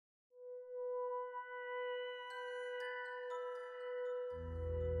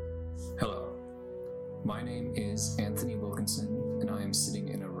Hello, my name is Anthony Wilkinson, and I am sitting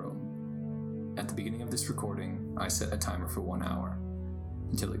in a room. At the beginning of this recording, I set a timer for 1 hour.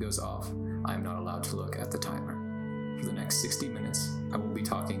 Until it goes off, I am not allowed to look at the timer. For the next 60 minutes, I will be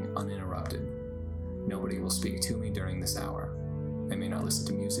talking uninterrupted. Nobody will speak to me during this hour. I may not listen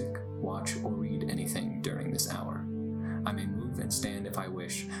to music, watch, or read anything during this hour. I may move and stand if I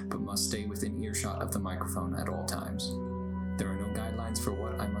wish, but must stay within earshot of the microphone at all times. There are no guidelines for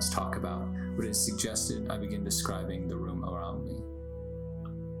what I must talk about, but it is suggested I begin describing the room around me.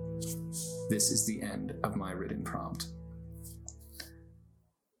 This is the end of my written prompt.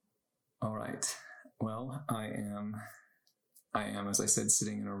 All right. Well, I am, as I said,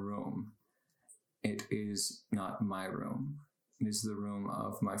 sitting in a room. It is not my room. It is the room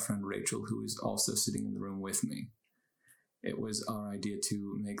of my friend Rachel, who is also sitting in the room with me. It was our idea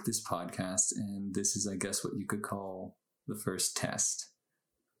to make this podcast, and this is, I guess, what you could call the first test.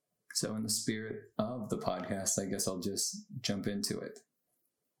 So in the spirit of the podcast, I guess I'll just jump into it.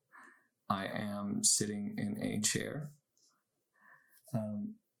 I am sitting in a chair.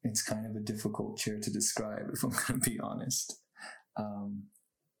 It's kind of a difficult chair to describe, if I'm going to be honest.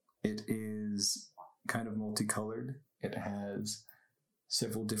 It is kind of multicolored. It has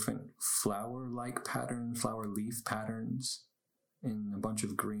several different flower leaf patterns in a bunch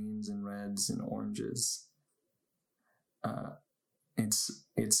of greens and reds and oranges.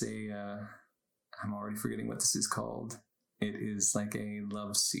 I'm already forgetting what this is called. It is like a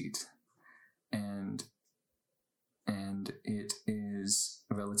love seat, and it is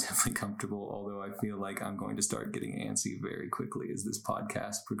relatively comfortable, although I feel like I'm going to start getting antsy very quickly as this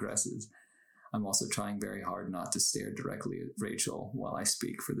podcast progresses. I'm also trying very hard not to stare directly at Rachel while I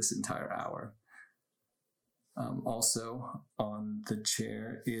speak for this entire hour. Also, on the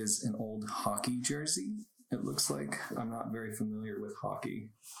chair is an old hockey jersey. It looks like. I'm not very familiar with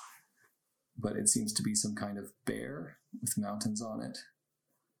hockey, but it seems to be some kind of bear with mountains on it.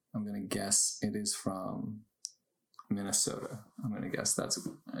 I'm going to guess it is from Minnesota. I'm going to guess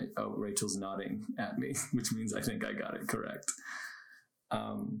Rachel's nodding at me, which means I think I got it correct.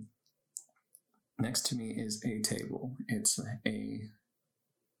 Next to me is a table. It's a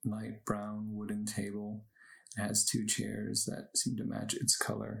light brown wooden table. It has two chairs that seem to match its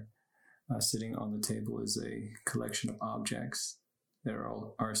color. Sitting on the table is a collection of objects. There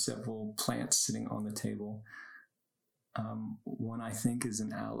are several plants sitting on the table. One I think is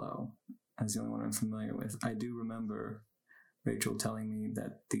an aloe. That's the only one I'm familiar with. I do remember Rachel telling me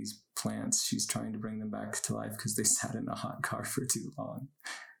that these plants, she's trying to bring them back to life because they sat in a hot car for too long.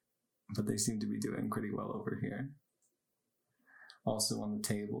 But they seem to be doing pretty well over here. Also on the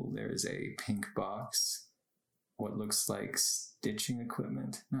table, there is a pink box. What looks like stitching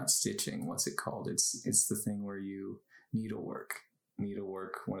equipment. Not stitching, what's it called? It's the thing where you needlework,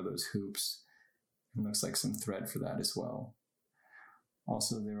 one of those hoops. It looks like some thread for that as well.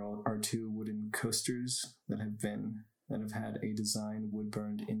 Also, there are two wooden coasters that have had a design wood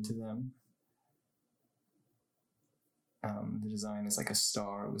burned into them. The design is like a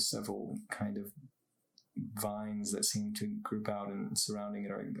star with several kind of vines that seem to group out, and surrounding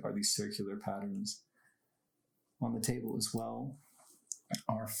it are these circular patterns. On the table as well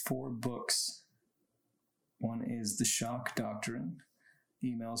are 4 books. One is The Shock Doctrine,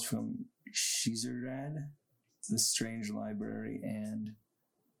 Emails from Scheherazade, The Strange Library, and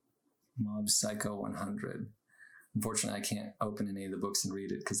Mob Psycho 100. Unfortunately, I can't open any of the books and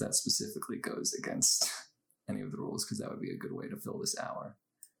read it because that specifically goes against any of the rules, because that would be a good way to fill this hour.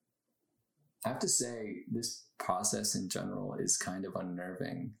 I have to say, this process in general is kind of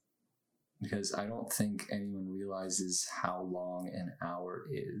unnerving, because I don't think anyone realizes how long an hour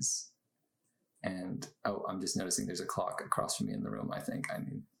is. And, I'm just noticing there's a clock across from me in the room. I think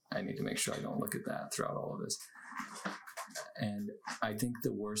I need to make sure I don't look at that throughout all of this. And I think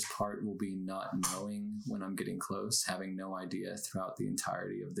the worst part will be not knowing when I'm getting close, having no idea throughout the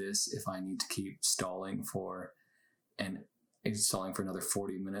entirety of this if I need to keep stalling for another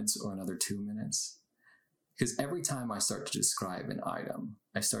 40 minutes or another 2 minutes. Because every time I start to describe an item,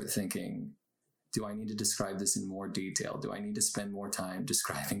 I start thinking, do I need to describe this in more detail? Do I need to spend more time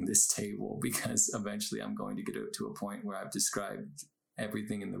describing this table? Because eventually I'm going to get to a point where I've described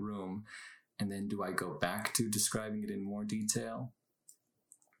everything in the room. And then do I go back to describing it in more detail?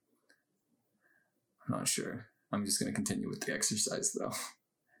 I'm not sure. I'm just going to continue with the exercise, though.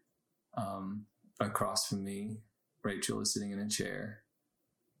 Across from me, Rachel is sitting in a chair.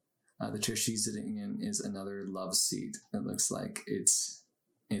 The chair she's sitting in is another love seat. It looks like it's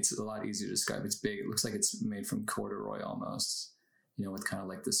a lot easier to describe. It's big. It looks like it's made from corduroy almost, with kind of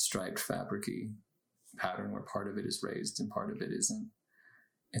like the striped fabric-y pattern where part of it is raised and part of it isn't.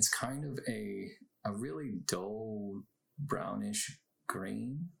 it's kind of a really dull brownish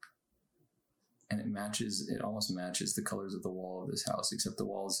green, and it almost matches the colors of the wall of this house, except the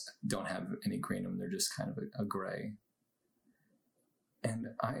walls don't have any green in them. They're just kind of a gray. And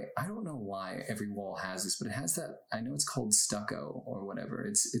I don't know why every wall has this, but it has that, I know it's called stucco or whatever.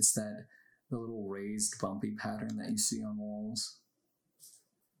 It's that the little raised bumpy pattern that you see on walls.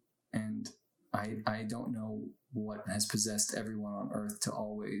 And I don't know what has possessed everyone on Earth to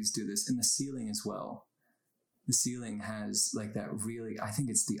always do this. And the ceiling as well. The ceiling has like that really, I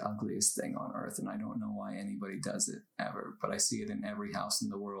think it's the ugliest thing on Earth, and I don't know why anybody does it ever, but I see it in every house in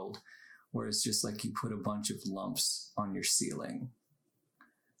the world, where it's just like you put a bunch of lumps on your ceiling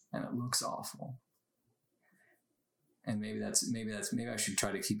and it looks awful. And maybe I should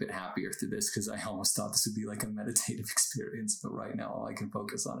try to keep it happier through this, because I almost thought this would be like a meditative experience, but right now all I can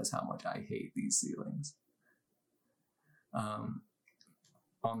focus on is how much I hate these ceilings.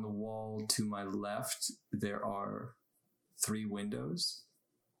 On the wall to my left, there are 3 windows,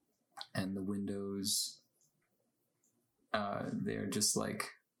 and the windows, they're just like,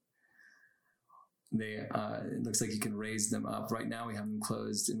 it looks like you can raise them up. Right now we have them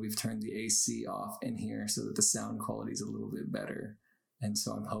closed, and we've turned the AC off in here so that the sound quality is a little bit better. And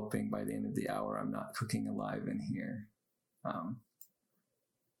so I'm hoping by the end of the hour I'm not cooking alive in here.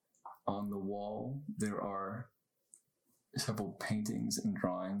 On the wall, there are several paintings and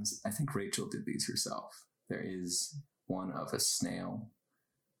drawings. I think Rachel did these herself. There is one of a snail,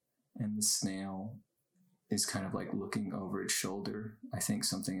 and the snail is kind of like looking over its shoulder. I think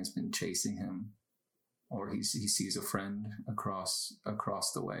something has been chasing him, or he sees a friend across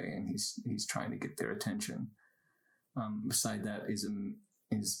the way, and he's trying to get their attention. Beside that it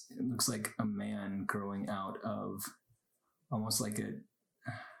looks like a man growing out of almost like a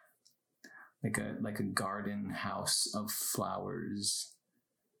garden house of flowers,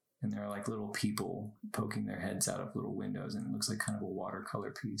 and there are like little people poking their heads out of little windows, and it looks like kind of a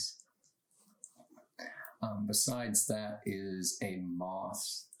watercolor piece. Besides that is a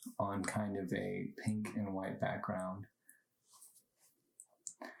moth on kind of a pink and white background.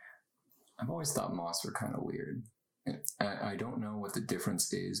 I've always thought moths were kind of weird. I don't know what the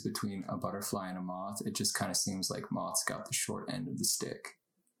difference is between a butterfly and a moth. It just kind of seems like moths got the short end of the stick.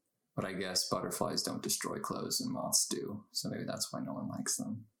 But I guess butterflies don't destroy clothes and moths do, so maybe that's why no one likes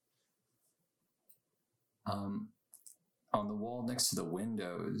them. On the wall next to the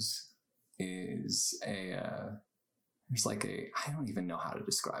windows is I don't even know how to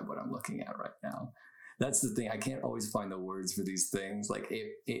describe what I'm looking at right now. That's the thing. I can't always find the words for these things. Like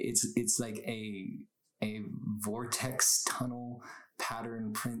it's like a vortex tunnel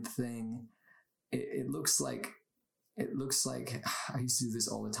pattern print thing. It looks like I used to do this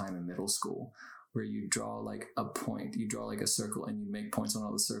all the time in middle school, where you draw like a point, you draw like a circle, and you make points on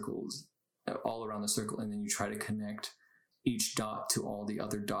all the circles, all around the circle, and then you try to connect each dot to all the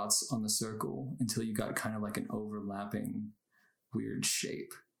other dots on the circle until you got kind of like an overlapping weird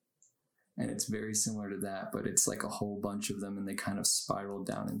shape. And it's very similar to that, but it's like a whole bunch of them, and they kind of spiral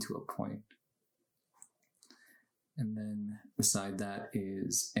down into a point. And then beside that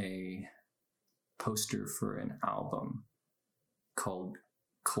is a poster for an album called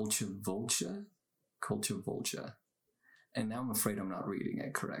Culture Vulture. And now I'm afraid I'm not reading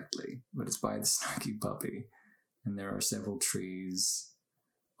it correctly, but it's by the Snarky Puppy. And there are several trees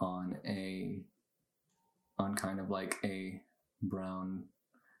on kind of like a brown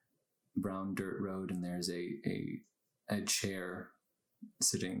dirt road, and there's a chair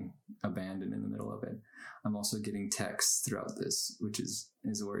sitting abandoned in the middle of it. I'm also getting texts throughout this, which is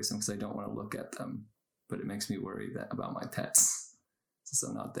worrisome because I don't want to look at them, but it makes me worry about my pets since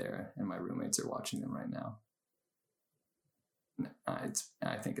I'm not there and my roommates are watching them right now. I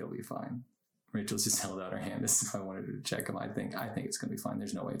think it'll be fine. Rachel's just held out her hand as if I wanted her to check them. I think it's going to be fine.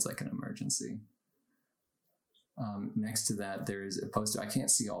 There's no way it's like an emergency. Next to that, there is a poster. I can't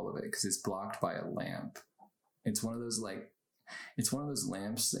see all of it because it's blocked by a lamp. It's one of those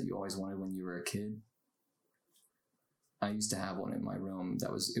lamps that you always wanted when you were a kid. I used to have one in my room it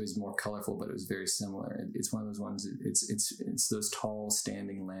was more colorful, but it was very similar. It's one of those ones. It's those tall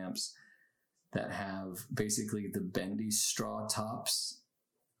standing lamps that have basically the bendy straw tops.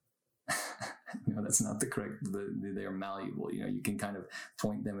 No, that's not the correct. They're malleable. You can kind of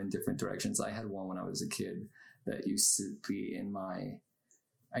point them in different directions. I had one when I was a kid that used to be in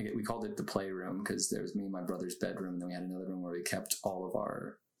we called it the playroom because there was me and my brother's bedroom, and then we had another room where we kept all of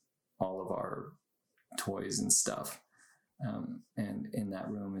our toys and stuff. And in that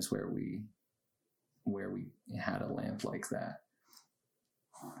room is where we had a lamp like that.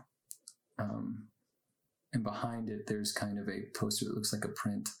 And and behind it, there's kind of a poster that looks like a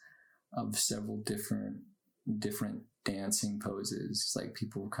print of several different dancing poses, like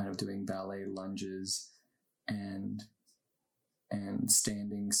people kind of doing ballet lunges and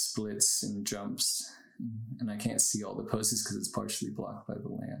standing splits and jumps. And I can't see all the poses because it's partially blocked by the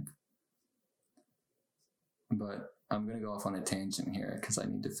lamp. But I'm going to go off on a tangent here because I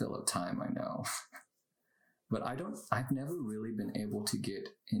need to fill up time, I know. But I've never really been able to get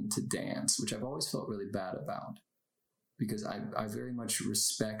into dance, which I've always felt really bad about, because I very much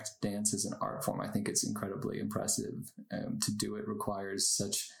respect dance as an art form. I think it's incredibly impressive. To do it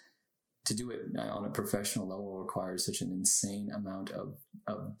on a professional level requires such an insane amount of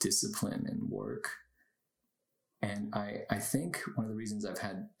discipline and work. And I think one of the reasons I've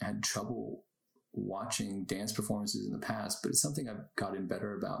had trouble watching dance performances in the past, but it's something I've gotten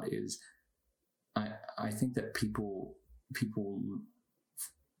better about, is I think that people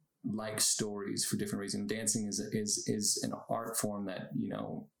like stories for different reasons. Dancing is an art form that,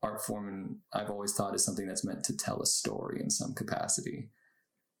 and I've always thought is something that's meant to tell a story in some capacity.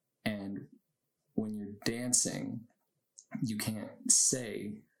 And when you're dancing, you can't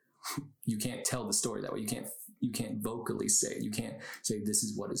tell the story that way. You can't vocally say it. You can't say this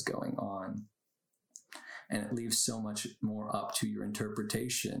is what is going on. And it leaves so much more up to your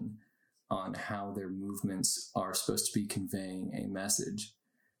interpretation on how their movements are supposed to be conveying a message.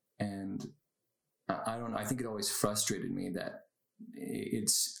 And I think it always frustrated me that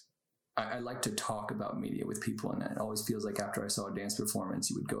I like to talk about media with people, and it always feels like after I saw a dance performance,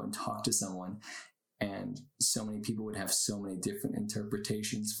 you would go and talk to someone, and so many people would have so many different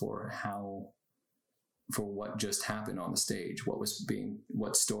interpretations for what just happened on the stage, what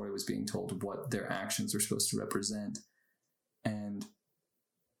story was being told, what their actions were supposed to represent. And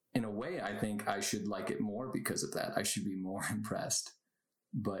in a way, I think I should like it more because of that. I should be more impressed.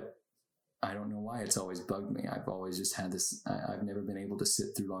 But I don't know why it's always bugged me. I've always just had this, I've never been able to sit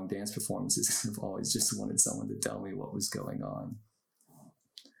through long dance performances. I've always just wanted someone to tell me what was going on.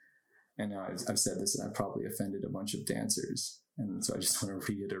 And now I've said this, and I've probably offended a bunch of dancers. And so I just want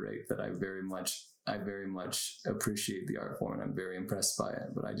to reiterate that I very much appreciate the art form, and I'm very impressed by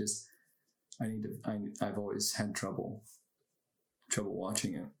it. But I've always had trouble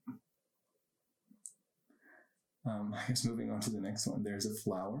watching it. I guess moving on to the next one, there's a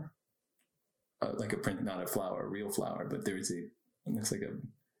flower, like a print, not a flower, a real flower, but it looks like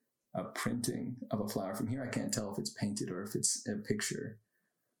a printing of a flower. From here, I can't tell if it's painted or if it's a picture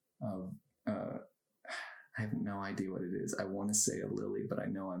of, I have no idea what it is. I want to say a lily, but I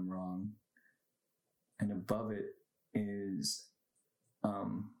know I'm wrong. And above it is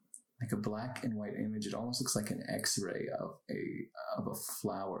like a black and white image. It almost looks like an X-ray of a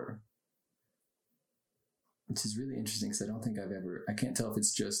flower, which is really interesting because I can't tell if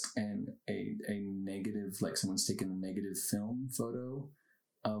it's just a negative, like someone's taken a negative film photo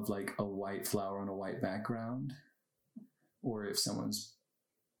of like a white flower on a white background, or if someone's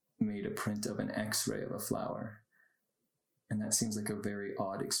made a print of an X-ray of a flower. And that seems like a very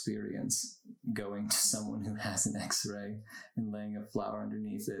odd experience, going to someone who has an X-ray and laying a flower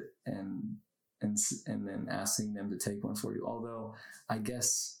underneath it and then asking them to take one for you. Although I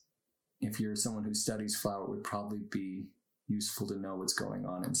guess if you're someone who studies flower, it would probably be useful to know what's going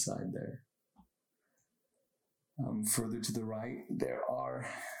on inside there. Further to the right, there are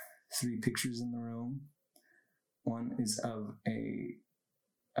 3 pictures in the room. One is of a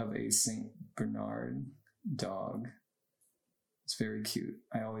Saint Bernard dog. It's very cute.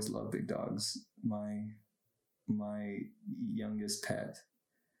 I always love big dogs. My youngest pet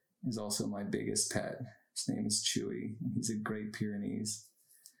is also my biggest pet. His name is Chewy, and he's a Great Pyrenees.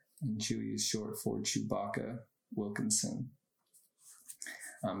 And Chewy is short for Chewbacca Wilkinson.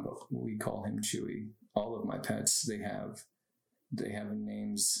 But we call him Chewy. All of my pets, they have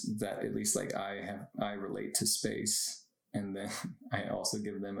names that at least like I relate to space, and then I also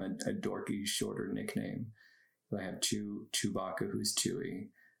give them a dorky, shorter nickname. I have Chewbacca, who's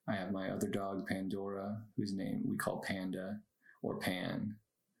Chewy. I have my other dog, Pandora, whose name we call Panda or Pan.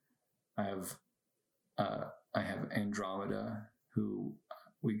 I have Andromeda, who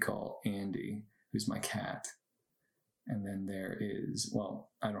we call Andy, who's my cat. And then there is,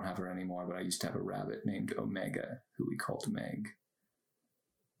 well, I don't have her anymore, but I used to have a rabbit named Omega, who we called Meg.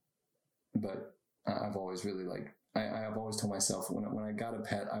 But I've always really I've always told myself when I got a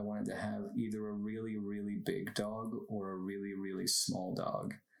pet, I wanted to have either a really, really big dog or a really, really small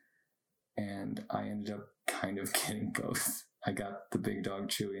dog. And I ended up kind of getting both. I got the big dog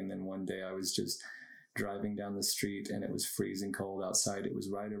Chewy, and then one day I was just driving down the street and it was freezing cold outside. It was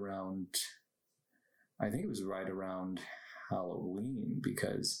right around Halloween,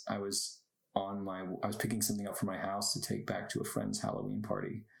 because I was I was picking something up from my house to take back to a friend's Halloween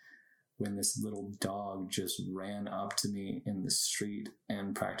party, when this little dog just ran up to me in the street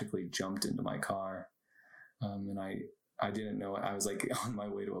and practically jumped into my car. And I didn't know, I was like on my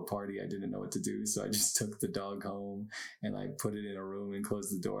way to a party. I didn't know what to do. So I just took the dog home and I put it in a room and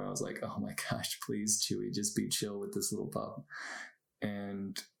closed the door. And I was like, oh my gosh, please, Chewy, just be chill with this little pup.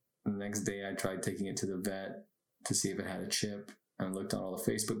 And the next day I tried taking it to the vet to see if it had a chip, and looked on all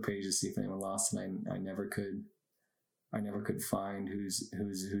the Facebook pages to see if anyone lost it. I never could find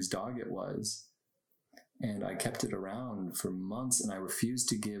whose dog it was. And I kept it around for months, and I refused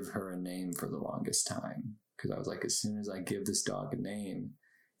to give her a name for the longest time, because I was like, as soon as I give this dog a name,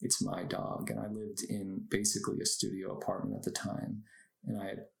 it's my dog. And I lived in basically a studio apartment at the time, and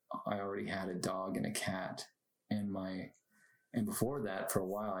I already had a dog and a cat, and before that, for a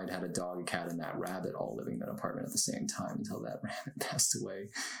while, I'd had a dog, a cat, and that rabbit all living in that apartment at the same time, until that rabbit passed away.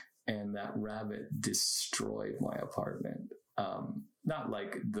 And that rabbit destroyed my apartment. Not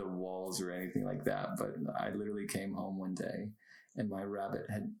like the walls or anything like that, but I literally came home one day and my rabbit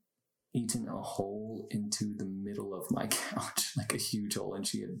had eaten a hole into the middle of my couch, like a huge hole, and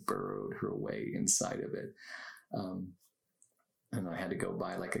she had burrowed her way inside of it. And I had to go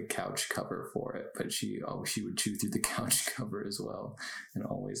buy like a couch cover for it, but she would chew through the couch cover as well, and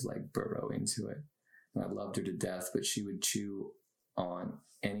always like burrow into it. And I loved her to death, but she would chew on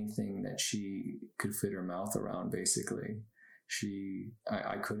anything that she could fit her mouth around, basically.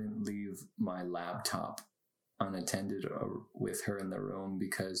 I couldn't leave my laptop unattended or with her in the room,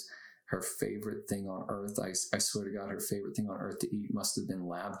 because her favorite thing on earth, I swear to God, her favorite thing on earth to eat must have been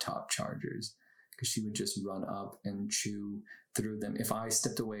laptop chargers, because she would just run up and chew through them. If I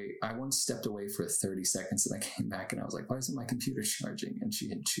stepped away, I once stepped away for 30 seconds and I came back and I was like, why isn't my computer charging? And she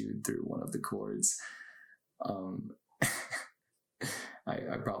had chewed through one of the cords.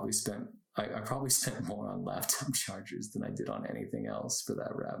 I probably spent more on laptop chargers than I did on anything else for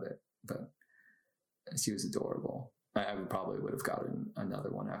that rabbit, but she was adorable. I would have gotten another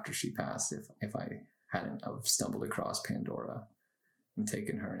one after she passed if I hadn't have stumbled across Pandora and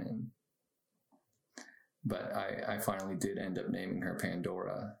taken her in. But I finally did end up naming her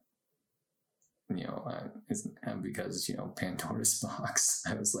Pandora, because, Pandora's box.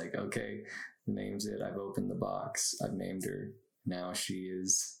 I was like, okay, the name's it. I've opened the box. I've named her. Now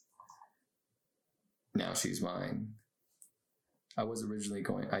she's mine. I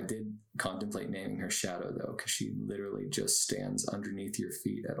did contemplate naming her Shadow, though, because she literally just stands underneath your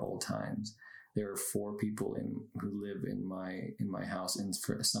feet at all times. There are 4 people who live in my house, and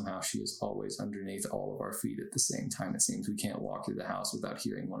somehow she is always underneath all of our feet at the same time. It seems we can't walk through the house without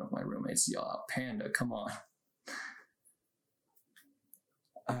hearing one of my roommates yell out, "Panda, come on!"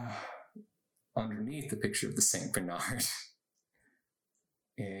 Underneath the picture of the Saint Bernard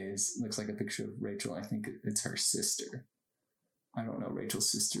looks like a picture of Rachel. I think it's her sister. I don't know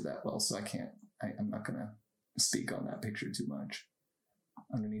Rachel's sister that well, so I'm not going to speak on that picture too much.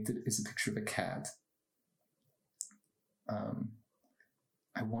 Underneath it is a picture of a cat.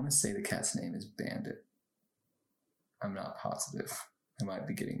 I want to say the cat's name is Bandit. I'm not positive. I might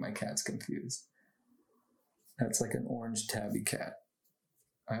be getting my cats confused. That's like an orange tabby cat.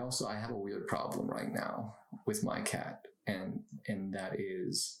 I have a weird problem right now with my cat, and that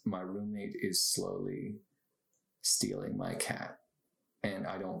is my roommate is slowly stealing my cat. And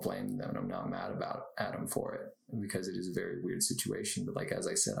I don't blame them, and I'm not mad at him for it, because it is a very weird situation. But like, as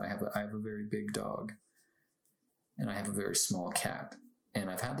I said, I have a very big dog, and I have a very small cat,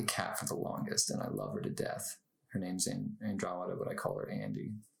 and I've had the cat for the longest, and I love her to death. Her name's Andromeda, but I call her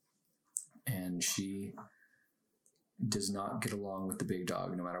Andy. And she does not get along with the big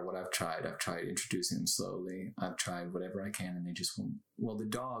dog, no matter what I've tried. I've tried introducing him slowly. I've tried whatever I can, and they just won't. Well, the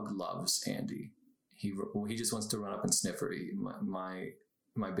dog loves Andy. He just wants to run up and sniff her.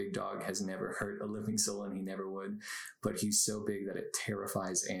 My big dog has never hurt a living soul, and he never would. But he's so big that it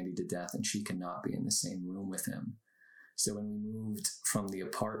terrifies Andy to death, and she cannot be in the same room with him. So when we moved from the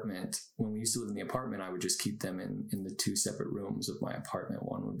apartment, when we used to live in the apartment, I would just keep them in the 2 separate rooms of my apartment.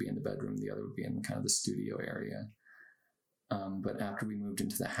 One would be in the bedroom, the other would be in kind of the studio area. But after we moved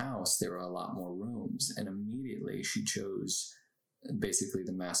into the house, there were a lot more rooms, and immediately she chose basically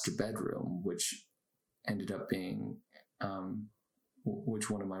the master bedroom, which ended up being, which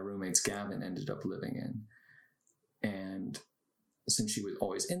one of my roommates, Gavin, ended up living in. And since she was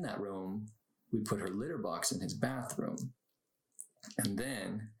always in that room, we put her litter box in his bathroom. And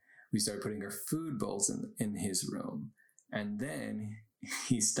then we started putting her food bowls in his room. And then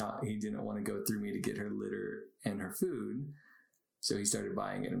he didn't want to go through me to get her litter and her food, so he started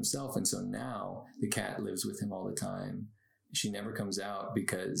buying it himself. And so now the cat lives with him all the time. she never comes out,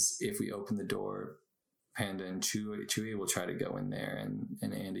 because if we open the door, Panda and Chewie will try to go in there,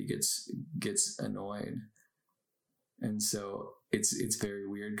 and Andy gets annoyed. And so it's very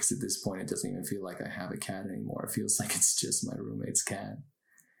weird, because at this point it doesn't even feel like I have a cat anymore. It feels like it's just my roommate's cat.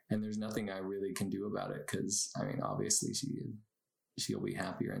 And there's nothing I really can do about it, because, I mean, obviously she'll be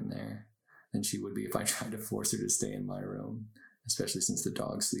happier in there than she would be if I tried to force her to stay in my room, especially since the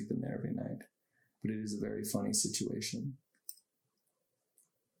dogs sleep in there every night. But it is a very funny situation.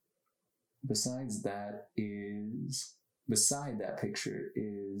 Beside that picture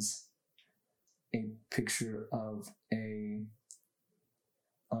is a picture of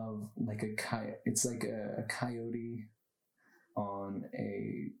it's like a coyote on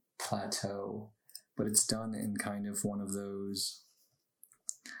a plateau, but it's done in kind of one of those,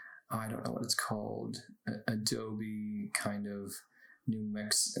 I don't know what it's called, Adobe kind of New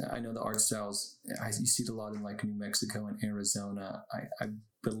Mexico. I know the art styles, you see it a lot in like New Mexico and Arizona. I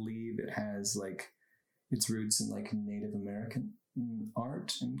believe it has like its roots in like Native American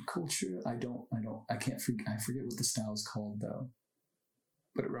art and culture. I forget what the style is called though,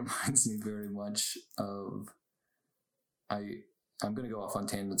 but it reminds me very much of, I'm going to go off on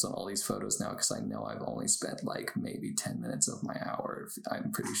tangents on all these photos now, because I know I've only spent like maybe 10 minutes of my hour,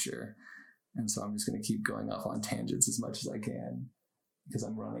 I'm pretty sure. And so I'm just going to keep going off on tangents as much as I can, because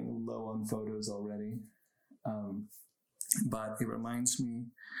I'm running low on photos already. But it reminds me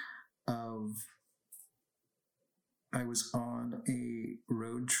of, I was on a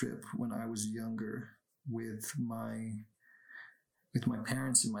road trip when I was younger with my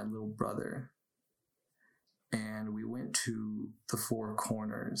parents and my little brother. And we went to the Four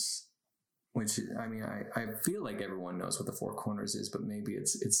Corners, which, I mean, I feel like everyone knows what the Four Corners is, but maybe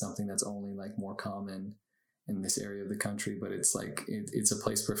it's something that's only like more common in this area of the country. But it's like, it's a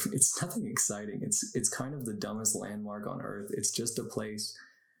place where it's nothing exciting. It's kind of the dumbest landmark on earth. It's just a place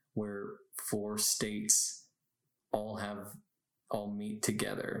where 4 states all meet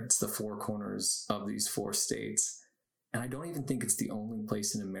together. It's the 4 corners of these 4 states. And I don't even think it's the only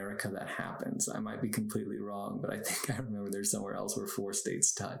place in America that happens. I might be completely wrong, but I think I remember there's somewhere else where 4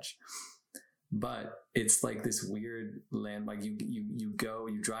 states touch. But it's like this weird land, like you go,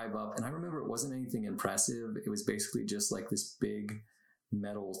 you drive up, and I remember it wasn't anything impressive. It was basically just like this big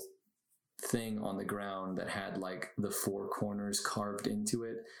metal thing on the ground that had like the 4 corners carved into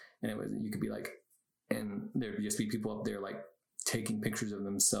it. And it was, you could be like, and there'd just be people up there like taking pictures of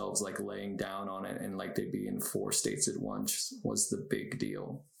themselves, like laying down on it, and like they'd be in 4 states at once was the big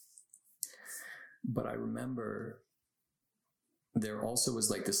deal. But I remember there also was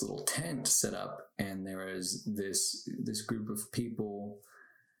like this little tent set up, and there was this group of people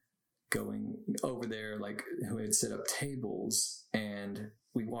going over there, like who had set up tables, and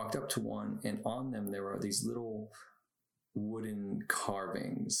we walked up to one, and on them there were these little wooden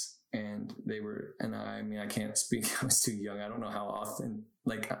carvings, and they were, and I mean, I can't speak, I was too young, I don't know how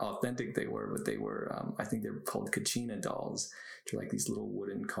authentic they were, but they were, I think they're called Kachina dolls, which are like these little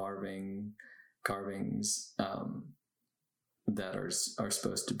wooden carvings that are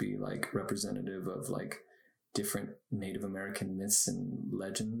supposed to be like representative of like different Native American myths and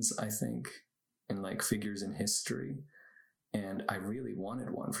legends, I think, and like figures in history. And I really wanted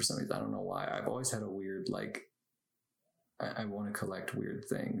one for some reason. I don't know why. I've always had a weird, like, I want to collect weird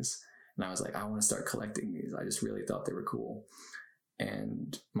things. And I was like, I want to start collecting these. I just really thought they were cool.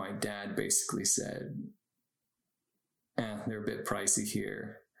 And my dad basically said, they're a bit pricey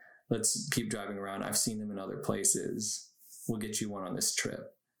here. Let's keep driving around. I've seen them in other places. We'll get you one on this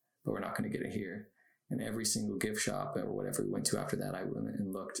trip, but we're not going to get it here. And every single gift shop or whatever we went to after that, I went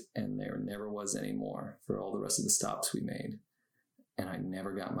and looked, and there never was any more for all the rest of the stops we made. And I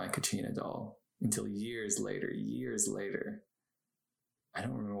never got my Kachina doll until years later. I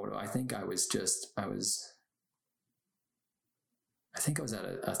don't remember what, I think I was at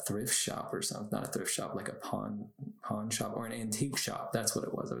a thrift shop or something, not a thrift shop, like a pawn shop or an antique shop. That's what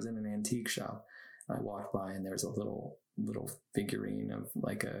it was. I was in an antique shop, and I walked by, and there's a little figurine of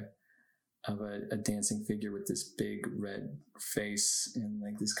like a dancing figure with this big red face and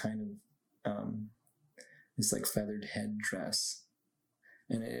like this kind of this like feathered headdress.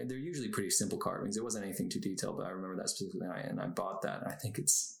 And they're usually pretty simple carvings. It wasn't anything too detailed, but I remember that specifically, and I bought that. And I think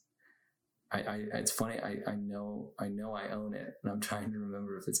it's funny. I know I own it, and I'm trying to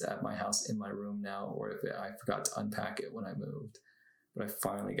remember if it's at my house in my room now, or if I forgot to unpack it when I moved. But I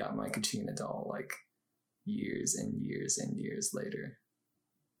finally got my Kachina doll like years and years and years later.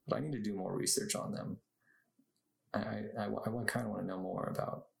 But I need to do more research on them. I kind of want to know more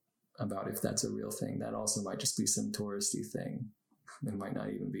about if that's a real thing. That also might just be some touristy thing. It might not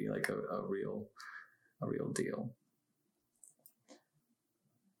even be like a real deal.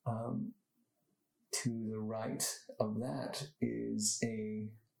 To the right of that is a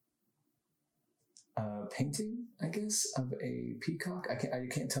painting, I guess, of a peacock. I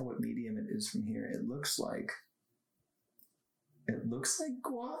can't tell what medium it is from here. It looks like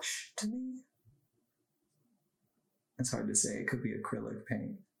gouache to me. It's hard to say. It could be acrylic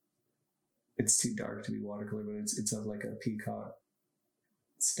paint. It's too dark to be watercolor, but it's of like a peacock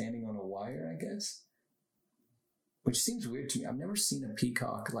standing on a wire, I guess. Which seems weird to me. I've never seen a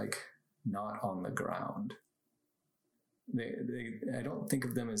peacock like not on the ground. I don't think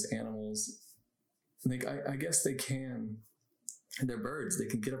of them as animals. Like I guess they can. They're birds. They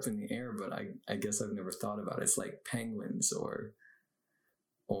can get up in the air, but I guess I've never thought about it. It's like penguins or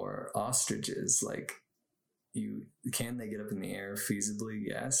ostriches. Like can they get up in the air feasibly?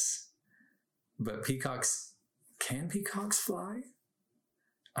 Yes. But can peacocks fly?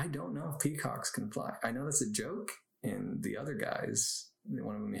 I don't know if peacocks can fly. I know that's a joke in The Other Guys.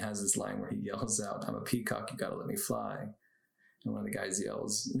 One of them has this line where he yells out, "I'm a peacock, you gotta let me fly." And one of the guys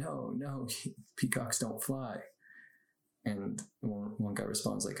yells, no, peacocks don't fly. And one guy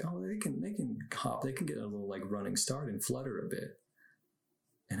responds like, "Oh, they can hop, they can get a little like running start and flutter a bit."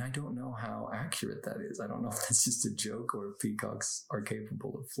 And I don't know how accurate that is. I don't know if that's just a joke or if peacocks are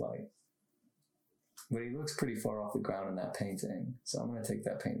capable of flight. But he looks pretty far off the ground in that painting. So I'm going to take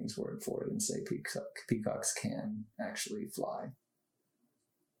that painting's word for it and say peacocks can actually fly.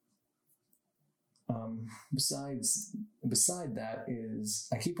 Beside that is,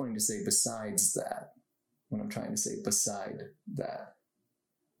 I keep wanting to say besides that, when I'm trying to say beside that,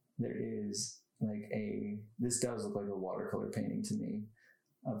 there is like this does look like a watercolor painting to me,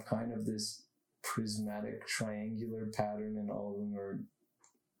 of kind of this prismatic triangular pattern, and all of them are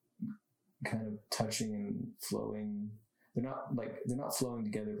kind of touching and flowing. They're not flowing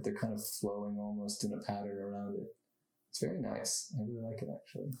together, but they're kind of flowing almost in a pattern around it. It's very nice. I really like it,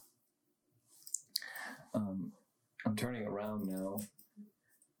 actually. I'm turning around now,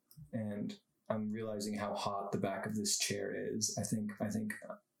 and I'm realizing how hot the back of this chair is. I think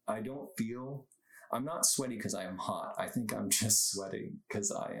I'm not sweaty because I am hot. I think I'm just sweating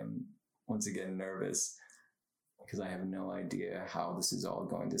because I am, once again, nervous, because I have no idea how this is all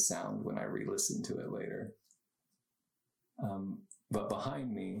going to sound when I re-listen to it later. But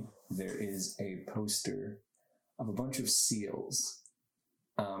behind me, there is a poster of a bunch of seals.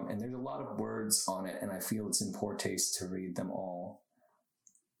 And there's a lot of words on it, and I feel it's in poor taste to read them all.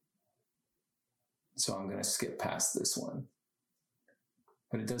 So I'm going to skip past this one.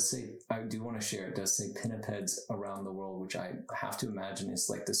 But it does say, I do want to share, it does say pinnipeds around the world, which I have to imagine is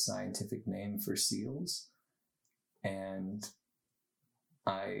like the scientific name for seals. And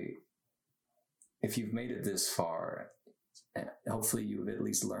if you've made it this far, hopefully you've at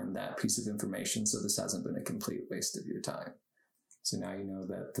least learned that piece of information, so this hasn't been a complete waste of your time. So now you know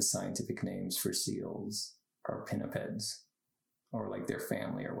that the scientific names for seals are pinnipeds, or like their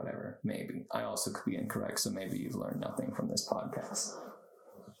family or whatever. Maybe. I also could be incorrect, so maybe you've learned nothing from this podcast.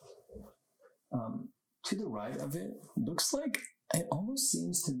 To the right of it, looks like, it almost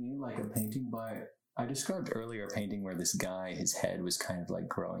seems to me like a painting by, I described earlier a painting where this guy, his head was kind of like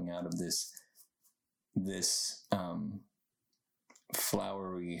growing out of this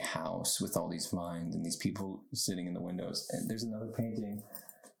flowery house with all these vines and these people sitting in the windows. And there's another painting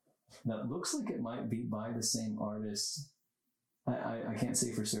that looks like it might be by the same artist. I can't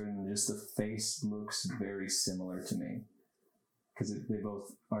say for certain, just the face looks very similar to me, because they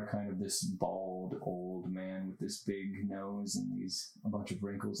both are kind of this bald old man with this big nose and a bunch of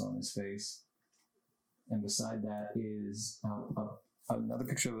wrinkles on his face. And beside that is another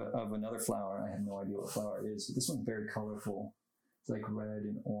picture of another flower. I have no idea what flower it is, but this one's very colorful. It's like red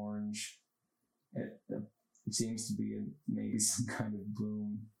and orange. It seems to be maybe some kind of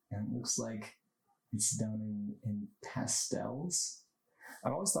bloom, and it looks like it's done in pastels.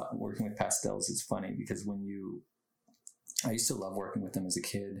 I've always thought working with pastels is funny, because I used to love working with them as a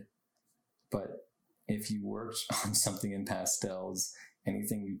kid, but if you worked on something in pastels,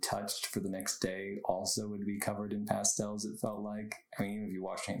 anything you touched for the next day also would be covered in pastels, it felt like. I mean, even if you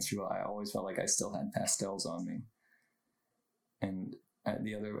washed hands through, I always felt like I still had pastels on me. And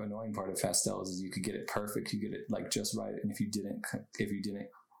the other annoying part of pastels is you could get it perfect, you get it like just right, and if you didn't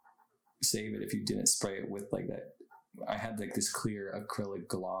save it, if you didn't spray it with like that, I had like this clear acrylic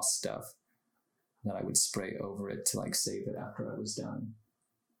gloss stuff that I would spray over it to like save it after I was done.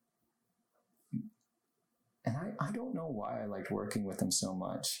 And I don't know why I liked working with them so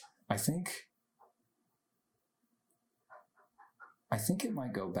much. I think it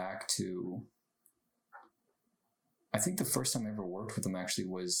might go back to, I think the first time I ever worked with them actually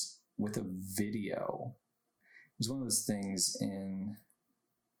was with a video. It was one of those things in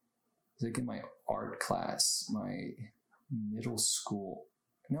like in my art class, my middle school.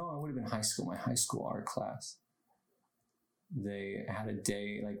 No, it would have been high school. My high school art class. They had a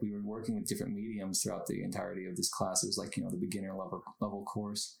day, like we were working with different mediums throughout the entirety of this class. It was like, the beginner level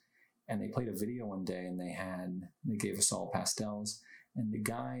course. And they played a video one day, and they gave us all pastels. And the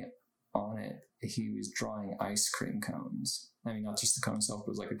guy on it, he was drawing ice cream cones. I mean, not just the cone itself,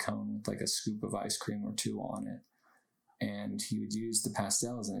 but it was like a cone with like a scoop of ice cream or two on it. And he would use the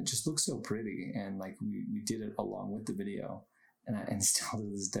pastels, and it just looked so pretty. And like we did it along with the video. And still to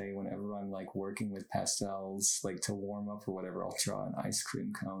this day, whenever I'm like working with pastels, like to warm up or whatever, I'll draw an ice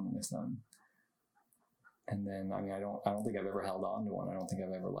cream cone with them. And then, I mean, I don't think I've ever held on to one. I don't think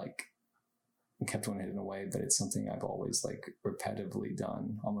I've ever like kept one hidden away, but it's something I've always like repetitively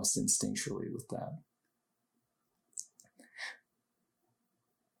done, almost instinctually with that.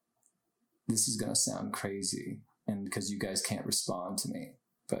 This is going to sound crazy, and because you guys can't respond to me,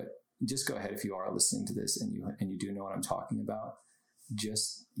 but just go ahead if you are listening to this and you do know what I'm talking about.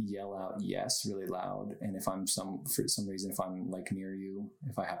 Just yell out yes really loud. And if I'm for some reason, if I'm like near you,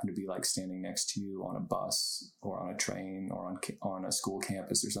 if I happen to be like standing next to you on a bus or on a train or on a school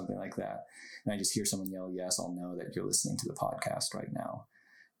campus or something like that, and I just hear someone yell yes, I'll know that you're listening to the podcast right now.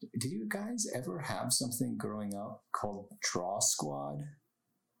 Did you guys ever have something growing up called Draw Squad?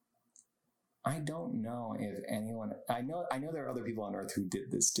 I don't know if anyone, I know there are other people on earth who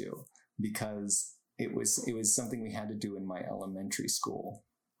did this too, because it was something we had to do in my elementary school.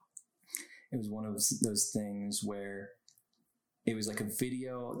 It was one of those things where it was like a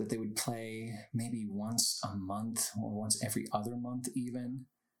video that they would play maybe once a month or once every other month even,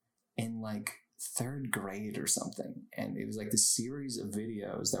 in like third grade or something. And it was like this series of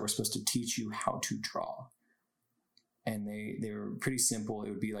videos that were supposed to teach you how to draw. And they were pretty simple. It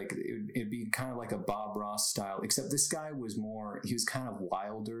would be like, it'd be kind of like a Bob Ross style, except this guy was he was kind of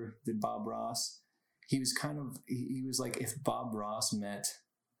wilder than Bob Ross. He was like if Bob Ross met,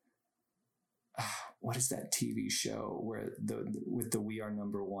 what is that TV show where with the We Are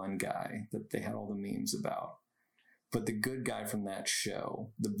Number One guy that they had all the memes about? But the good guy from that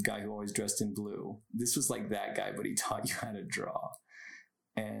show, the guy who always dressed in blue, this was like that guy, but he taught you how to draw.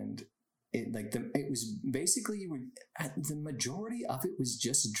 And it was basically, the majority of it was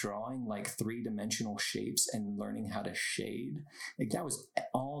just drawing like 3-dimensional shapes and learning how to shade. Like that was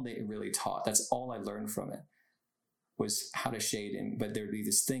all they really taught. That's all I learned from it, was how to shade. But there'd be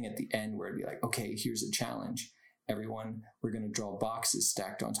this thing at the end where it'd be like, okay, here's a challenge. Everyone, we're going to draw boxes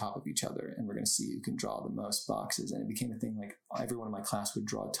stacked on top of each other, and we're going to see who can draw the most boxes. And it became a thing, like everyone in my class would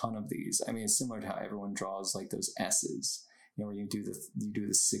draw a ton of these. I mean, it's similar to how everyone draws like those S's, where you do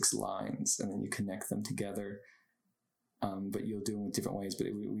the 6 lines and then you connect them together. But you'll do them with different ways. But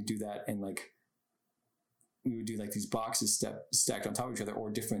we do that, and like we would do like these boxes stacked on top of each other,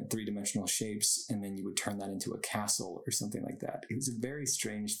 or different 3-dimensional shapes, and then you would turn that into a castle or something like that. It was a very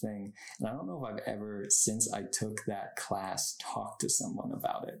strange thing, and I don't know if I've ever, since I took that class, talked to someone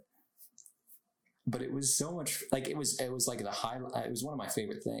about it. But it was so much, like it was like it was one of my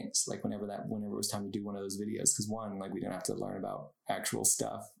favorite things. Like whenever it was time to do one of those videos, because one, like we didn't have to learn about actual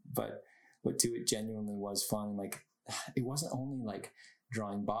stuff, but two, it genuinely was fun. Like it wasn't only like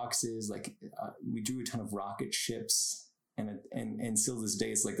drawing boxes. Like we drew a ton of rocket ships, and still to this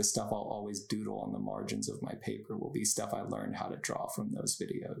day, it's like the stuff I'll always doodle on the margins of my paper will be stuff I learned how to draw from those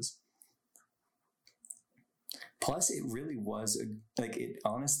videos. Plus, it really was, it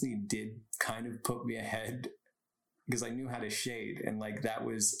honestly did kind of put me ahead, because I knew how to shade. And like, that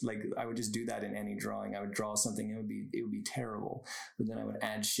was like, I would just do that in any drawing. I would draw something, and it would be terrible, but then I would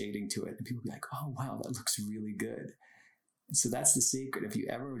add shading to it, and people would be like, oh, wow, that looks really good. So that's the secret. If you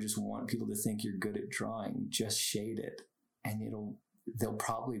ever just want people to think you're good at drawing, just shade it, and they'll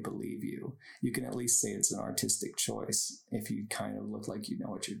probably believe you. You can at least say it's an artistic choice if you kind of look like you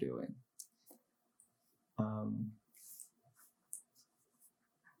know what you're doing.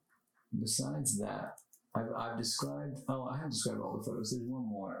 Besides that, I've described. Oh, I have described all the photos. There's one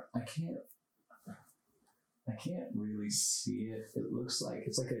more. I can't really see it. It looks like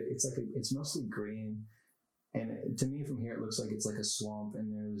it's mostly green, and to me from here it looks like it's like a swamp,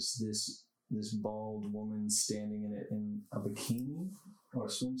 and there's this bald woman standing in it in a bikini or a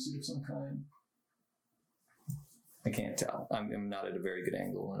swimsuit of some kind. I can't tell. I'm not at a very good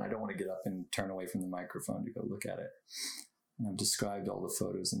angle, and I don't want to get up and turn away from the microphone to go look at it. And I've described all the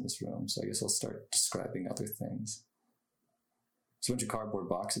photos in this room, so I guess I'll start describing other things. There's a bunch of cardboard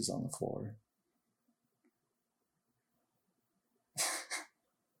boxes on the floor.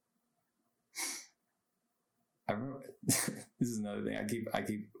 I remember this is another thing. I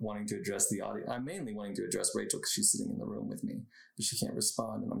keep wanting to address the audience. I'm mainly wanting to address Rachel because she's sitting in the room with me, but she can't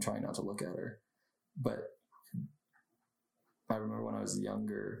respond, and I'm trying not to look at her. But I remember when I was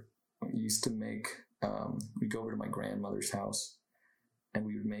younger, we used to make, we'd go over to my grandmother's house, and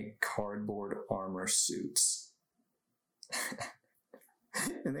we would make cardboard armor suits.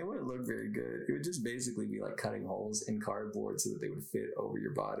 And they wouldn't look very good. It would just basically be like cutting holes in cardboard so that they would fit over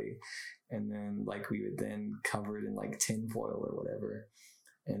your body. And then like we would then cover it in like tin foil or whatever.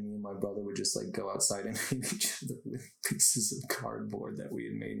 And me and my brother would just like go outside and hit each other with pieces of cardboard that we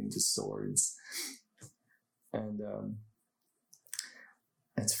had made into swords. And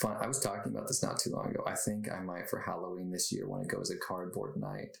it's fun. I was talking about this not too long ago. I think I might for Halloween this year want to go as a cardboard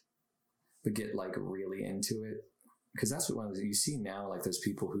night, but get like really into it. Because that's what you see now, like those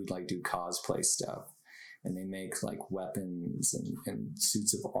people who like do cosplay stuff, and they make like weapons and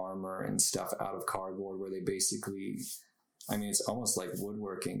suits of armor and stuff out of cardboard, where they basically, I mean, it's almost like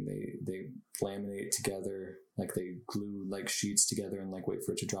woodworking. They laminate it together, like they glue like sheets together and like wait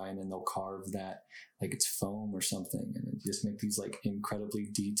for it to dry, and then they'll carve that like it's foam or something, and just make these like incredibly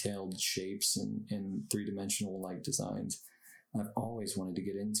detailed shapes and three-dimensional like designs. And I've always wanted to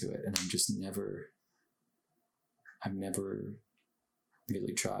get into it, and I've never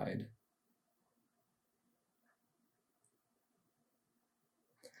really tried.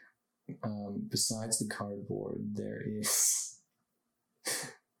 Besides the cardboard, there is...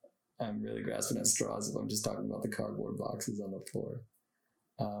 I'm really grasping at straws if I'm just talking about the cardboard boxes on the floor.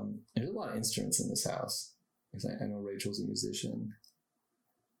 There's a lot of instruments in this house, because I know Rachel's a musician.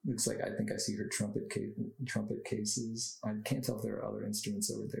 Looks like, I think I see her trumpet cases. I can't tell if there are other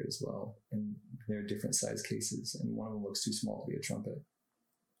instruments over there as well. And there are different size cases, and one of them looks too small to be a trumpet.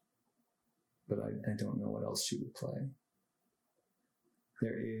 But I don't know what else she would play.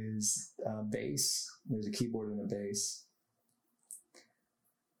 There is a bass. There's a keyboard and a bass.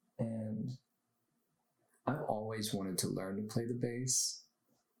 And I've always wanted to learn to play the bass.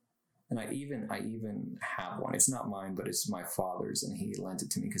 And I even have one. It's not mine, but it's my father's, and he lent it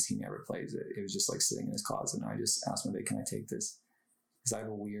to me because he never plays it. It was just like sitting in his closet, and I just asked him, can I take this? Because I have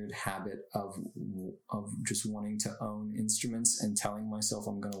a weird habit of just wanting to own instruments and telling myself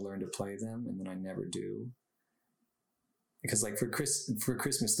I'm going to learn to play them, and then I never do. Because like for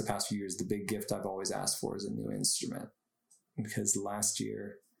Christmas the past few years, the big gift I've always asked for is a new instrument. Because last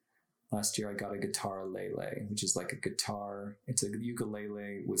year I got a guitar lele, which is like a guitar. It's a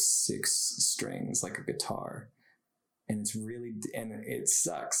ukulele with 6 strings, like a guitar. And it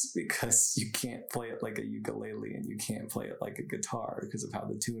sucks because you can't play it like a ukulele and you can't play it like a guitar because of how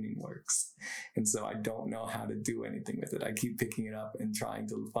the tuning works. And so I don't know how to do anything with it. I keep picking it up and trying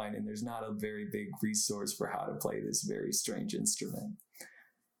to find, and there's not a very big resource for how to play this very strange instrument.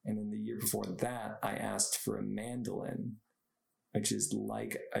 And in the year before that, I asked for a mandolin, which is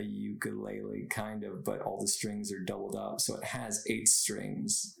like a ukulele kind of, but all the strings are doubled up. So it has 8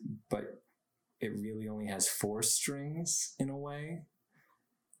 strings, but it really only has 4 strings in a way.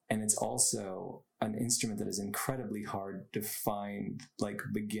 And it's also an instrument that is incredibly hard to find like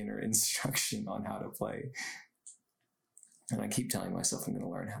beginner instruction on how to play. And I keep telling myself I'm going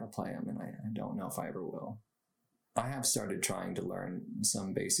to learn how to play them, and I don't know if I ever will. I have started trying to learn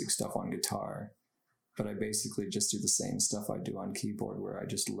some basic stuff on guitar, but I basically just do the same stuff I do on keyboard, where I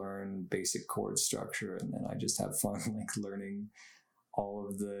just learn basic chord structure, and then I just have fun like learning all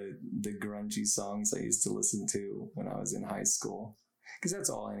of the grungy songs I used to listen to when I was in high school, because that's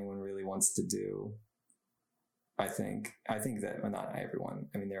all anyone really wants to do. I think that, well, not everyone.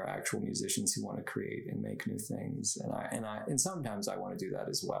 I mean, there are actual musicians who want to create and make new things, and sometimes I want to do that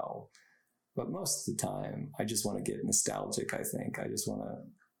as well. But most of the time, I just want to get nostalgic. I think I just want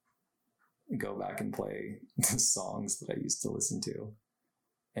to go back and play the songs that I used to listen to,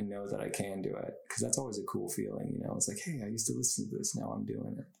 and know that I can do it, because that's always a cool feeling, you know. It's like, hey, I used to listen to this, now I'm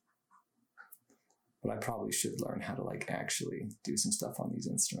doing it. But I probably should learn how to like actually do some stuff on these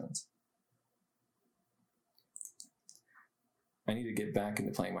instruments. I need to get back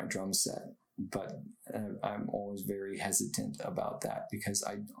into playing my drum set, but I'm always very hesitant about that, because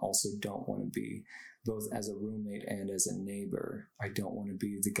I also don't want to be, both as a roommate and as a neighbor, I don't want to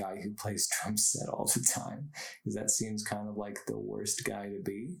be the guy who plays drum set all the time, because that seems kind of like the worst guy to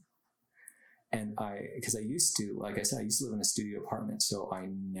be. And because I used to, like I said, I used to live in a studio apartment, so I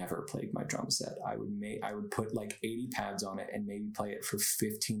never played my drum set. I would put like 80 pads on it and maybe play it for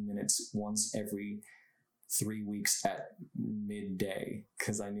 15 minutes once every 3 weeks at midday,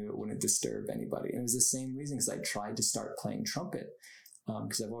 because I knew it wouldn't disturb anybody. And it was the same reason, because I tried to start playing trumpet,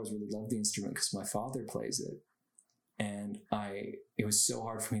 because I've always really loved the instrument because my father plays it. And it was so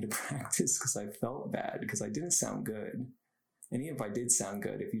hard for me to practice because I felt bad because I didn't sound good. And even if I did sound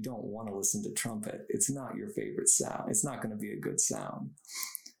good, if you don't want to listen to trumpet, it's not your favorite sound. It's not going to be a good sound.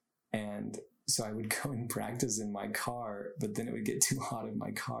 And so I would go and practice in my car, but then it would get too hot in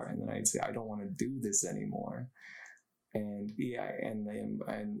my car. And then I'd say, I don't want to do this anymore. And even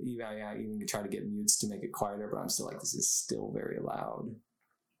I even try to get mutes to make it quieter, but I'm still like, this is still very loud.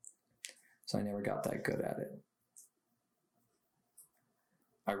 So I never got that good at it.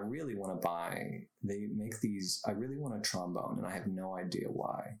 I really want to I really want a trombone, and I have no idea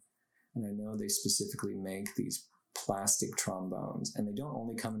why. And I know they specifically make these plastic trombones, and they don't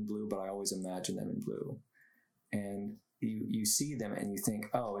only come in blue, but I always imagine them in blue. And you see them and you think,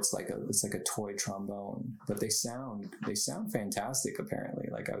 oh, it's like a toy trombone, but they sound fantastic. Apparently,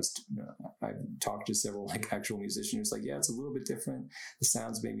 like I've talked to several like actual musicians who's like, yeah, it's a little bit different. The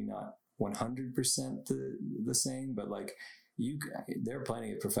sound's maybe not 100% the same, but like there are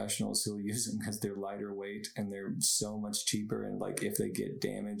plenty of professionals who use them because they're lighter weight and they're so much cheaper. And like if they get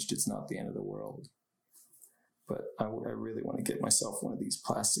damaged, it's not the end of the world. But I really want to get myself one of these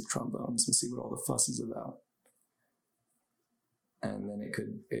plastic trombones and see what all the fuss is about. And then it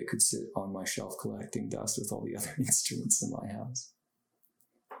could sit on my shelf collecting dust with all the other instruments in my house.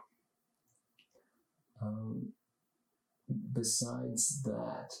 Besides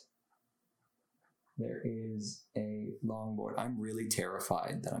that, there is a longboard. I'm really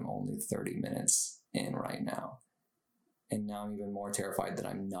terrified that I'm only 30 minutes in right now. And now I'm even more terrified that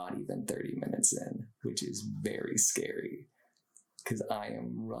I'm not even 30 minutes in, which is very scary. Because I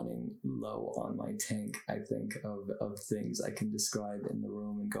am running low on my tank, I think, of things I can describe in the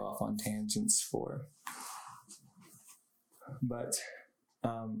room and go off on tangents for. But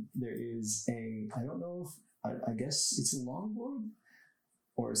there is I don't know if, I guess it's a longboard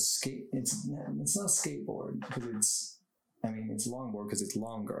or a skate. It's not a skateboard, because it's longboard because it's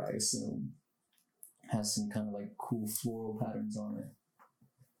longer, I assume. It has some kind of like cool floral patterns on it.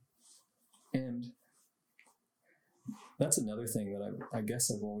 And that's another thing that I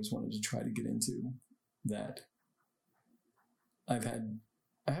guess I've always wanted to try to get into, that I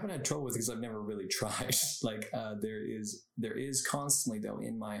haven't had trouble with, because I've never really tried. Like there is constantly, though,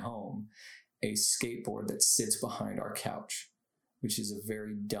 in my home, a skateboard that sits behind our couch, which is a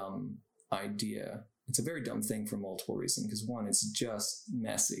very dumb idea. It's a very dumb thing for multiple reasons, because one, it's just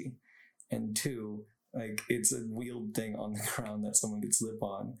messy, and two, like it's a wheeled thing on the ground that someone could slip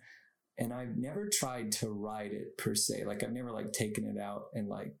on. And I've never tried to ride it per se. Like I've never like taken it out and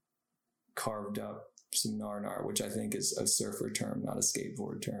like carved up some nar, which I think is a surfer term, not a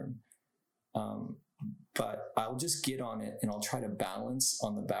skateboard term. But I'll just get on it and I'll try to balance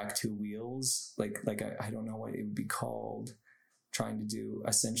on the back two wheels. Like I don't know what it would be called, trying to do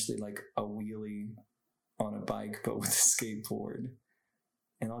essentially like a wheelie on a bike, but with a skateboard.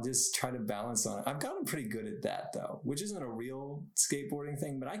 And I'll just try to balance on it. I've gotten pretty good at that, though, which isn't a real skateboarding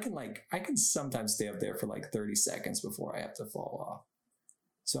thing, but I can sometimes stay up there for like 30 seconds before I have to fall off.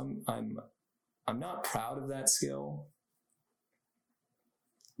 So I'm not proud of that skill,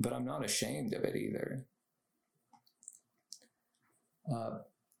 but I'm not ashamed of it either.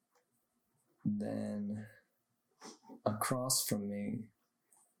 Then across from me,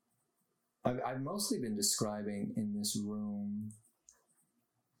 I've mostly been describing in this room,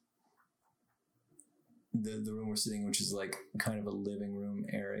 the room we're sitting, which is like kind of a living room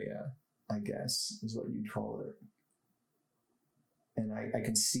area, I guess is what you'd call it. And I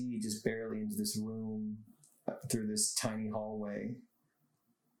can see just barely into this room through this tiny hallway.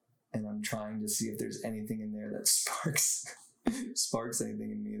 And I'm trying to see if there's anything in there that sparks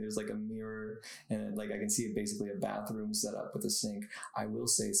anything in me. There's like a mirror, and like I can see basically a bathroom set up with a sink. I will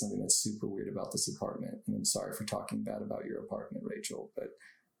say something that's super weird about this apartment, and I'm sorry for talking bad about your apartment, Rachel, but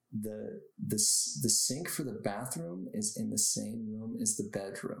the sink for the bathroom is in the same room as the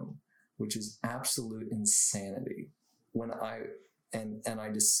bedroom, which is absolute insanity. And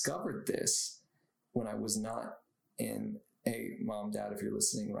I discovered this when I was not in Mom, Dad, if you're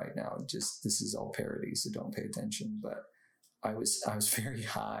listening right now, just, this is all parody, so don't pay attention, but I was very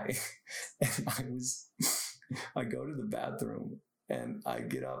high, and I go to the bathroom and I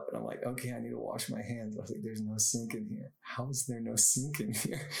get up and I'm like, okay, I need to wash my hands. I was like, there's no sink in here. How is there no sink in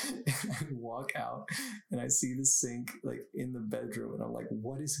here? And I walk out and I see the sink like in the bedroom, and I'm like,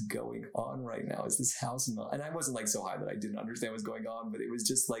 what is going on right now? Is this house not? And I wasn't like so high that I didn't understand what's going on, but it was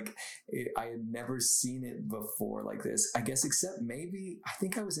just like, I had never seen it before like this, I guess, except maybe, I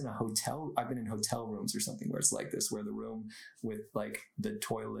think I was in a hotel. I've been in hotel rooms or something where it's like this, where the room with like the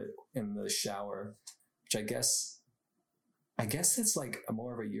toilet and the shower, which I guess that's like a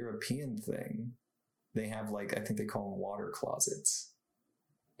more of a European thing. They have like, I think they call them water closets.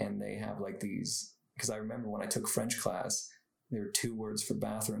 And they have like these, because I remember when I took French class, there were two words for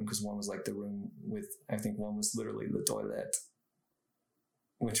bathroom, because one was like the room with, I think one was literally the toilet,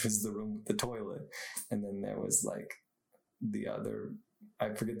 which was the room with the toilet. And then there was like the other,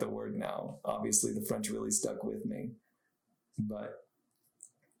 I forget the word now. Obviously the French really stuck with me, but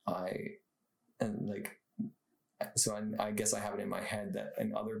I guess I have it in my head that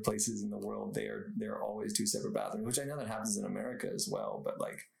in other places in the world, there are always two separate bathrooms, which I know that happens in America as well. But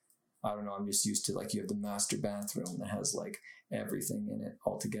like, I don't know, I'm just used to like, you have the master bathroom that has like everything in it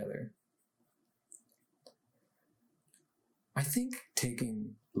all together. I think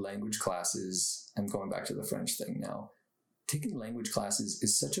taking language classes, I'm going back to the French thing now, taking language classes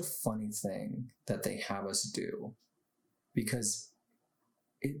is such a funny thing that they have us do, because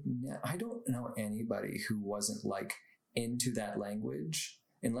I don't know anybody who wasn't like into that language,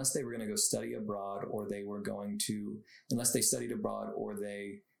 unless they were going to go study abroad, or unless they studied abroad or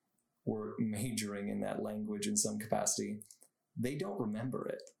they were majoring in that language in some capacity, they don't remember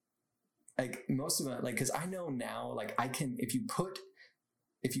it. Like most of them, like, cause I know now, like if you put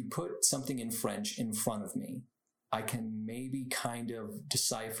something in French in front of me, I can maybe kind of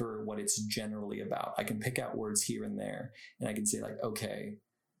decipher what it's generally about. I can pick out words here and there, and I can say like, okay,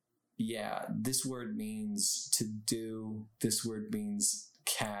 yeah, this word means to do, this word means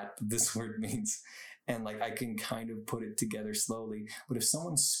cat, this word means, and like I can kind of put it together slowly. But if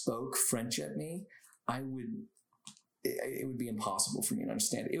someone spoke French at me, it would be impossible for me to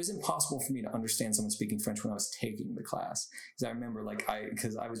understand it. It was impossible for me to understand someone speaking French when I was taking the class, because I remember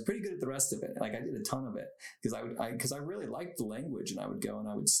because I was pretty good at the rest of it. Like I did a ton of it because I really liked the language, and I would go and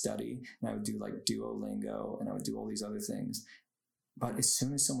I would study, and I would do like Duolingo, and I would do all these other things. But as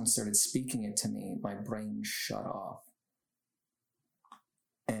soon as someone started speaking it to me, my brain shut off.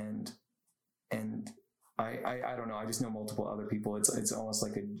 And I don't know. I just know multiple other people. It's almost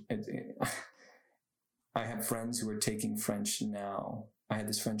like I have friends who are taking French now. I had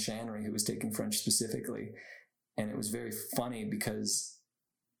this friend Shannery who was taking French specifically, and it was very funny because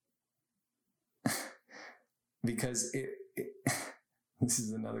this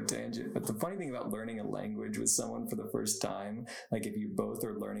is another tangent, but the funny thing about learning a language with someone for the first time, like if you both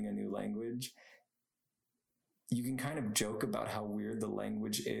are learning a new language, you can kind of joke about how weird the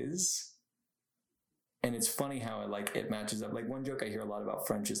language is. And it's funny how it matches up. Like one joke I hear a lot about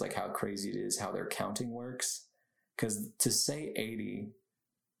French is like how crazy it is how their counting works. Because to say 80,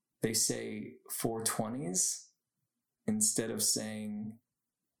 they say 420s instead of saying,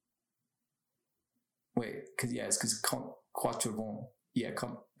 it's because quatre vingts. Yeah,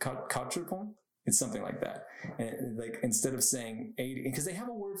 quatre vingts? It's something like that. And like instead of saying 80, because they have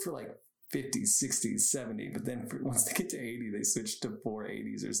a word for like 50, 60, 70, but then once they get to 80, they switch to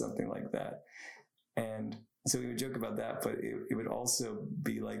 480s or something like that. And so we would joke about that, but it would also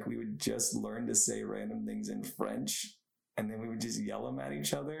be like we would just learn to say random things in French, and then we would just yell them at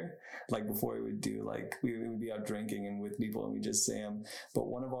each other. Like before we would do, like we would be out drinking and with people and we just say them. But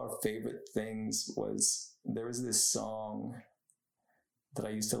one of our favorite things was there was this song that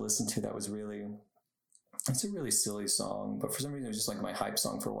I used to listen to that was it's a really silly song, but for some reason it was just like my hype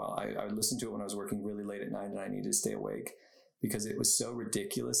song for a while. I would listen to it when I was working really late at night and I needed to stay awake because it was so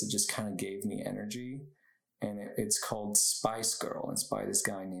ridiculous. It just kind of gave me energy. And it's called Spice Girl. And it's by this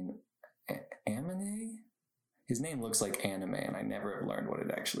guy named Amine. His name looks like anime, and I never have learned what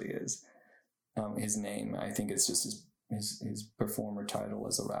it actually is. His name, I think it's just his performer title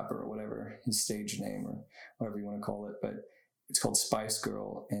as a rapper or whatever, his stage name or whatever you want to call it. But it's called Spice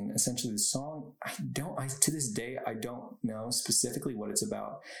Girl. And essentially the song, to this day, I don't know specifically what it's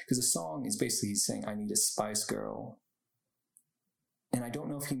about. Because the song is basically he's saying, I need a Spice Girl. And I don't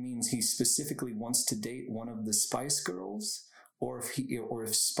know if he means he specifically wants to date one of the Spice Girls, or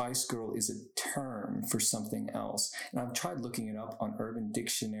if Spice Girl is a term for something else. And I've tried looking it up on Urban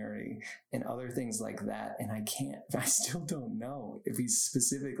Dictionary and other things like that, and I still don't know if he's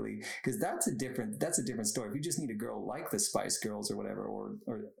specifically, because that's a different story. If you just need a girl like the Spice Girls or whatever, or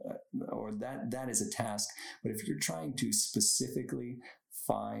that is a task. But if you're trying to specifically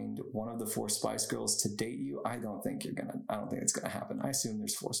find one of the 4 Spice Girls to date you, I don't think it's gonna happen. I assume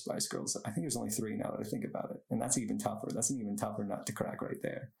there's 4 Spice Girls. I think there's only 3 now that I think about it, and that's even tougher. That's an even tougher nut to crack right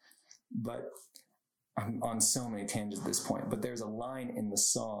there. But I'm on so many tangents at this point. But there's a line in the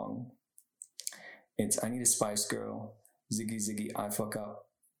song. It's I need a Spice Girl, Ziggy Ziggy, I fuck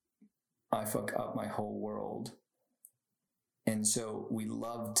up my whole world. And so we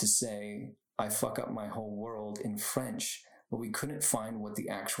love to say I fuck up my whole world in French. But we couldn't find what the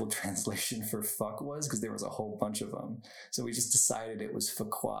actual translation for fuck was because there was a whole bunch of them. So we just decided it was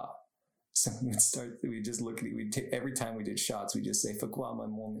fuckwa. So we just look at it, every time we did shots, we just say, fuck my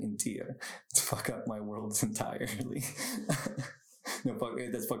mom entire. To fuck up my world entirely. No,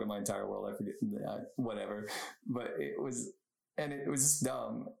 that's fucking my entire world. I forget, whatever. But it was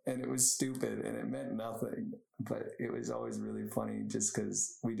dumb, and it was stupid, and it meant nothing. But it was always really funny just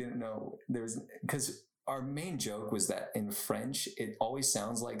because we didn't know because our main joke was that in French, it always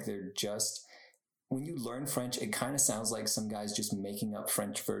sounds like they're just, when you learn French, it kind of sounds like some guys just making up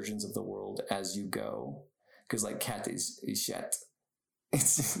French versions of the world as you go. Because like cat is chat.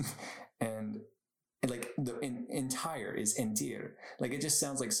 And like the entire is entier. Like it just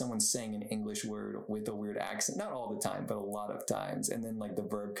sounds like someone's saying an English word with a weird accent. Not all the time, but a lot of times. And then like the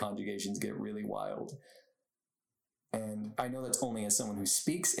verb conjugations get really wild. And I know that's only as someone who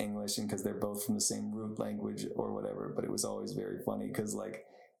speaks English and because they're both from the same root language or whatever, but it was always very funny because like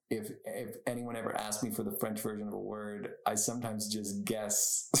if anyone ever asked me for the French version of a word, I sometimes just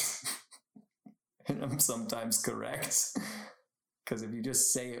guess and I'm sometimes correct. Because if you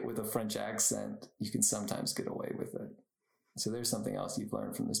just say it with a French accent, you can sometimes get away with it. So there's something else you've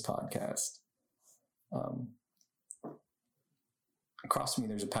learned from this podcast. Across from me,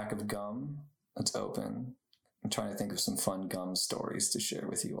 there's a pack of gum that's open. I'm trying to think of some fun gum stories to share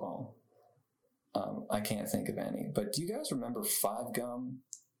with you all. I can't think of any, but do you guys remember 5 Gum?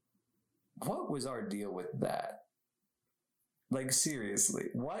 What was our deal with that? Like seriously,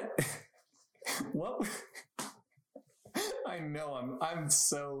 what? What? I know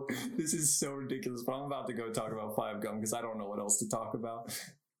this is so ridiculous, but I'm about to go talk about 5 Gum because I don't know what else to talk about.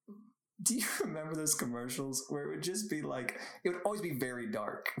 Do you remember those commercials where it would just be like, it would always be very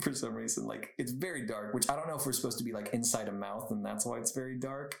dark for some reason. Like it's very dark, which I don't know if we're supposed to be like inside a mouth and that's why it's very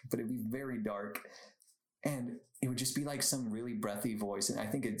dark, but it'd be very dark. And it would just be like some really breathy voice. And I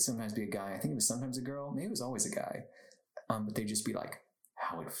think it'd sometimes be a guy. I think it was sometimes a girl. Maybe it was always a guy. But they'd just be like,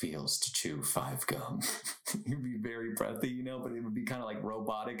 how it feels to chew 5 Gum. It'd be very breathy, but it would be kind of like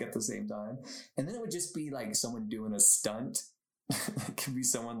robotic at the same time. And then it would just be like someone doing a stunt. It could be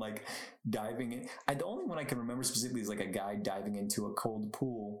someone like diving in. The only one I can remember specifically is like a guy diving into a cold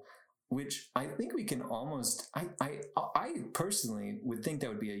pool, which I think we can almost, I personally would think that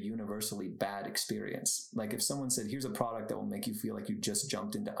would be a universally bad experience. Like if someone said, here's a product that will make you feel like you just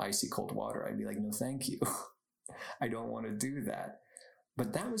jumped into icy cold water, I'd be like, no, thank you. I don't want to do that.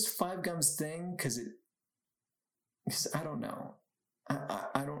 But that was 5 Gum's thing because I don't know.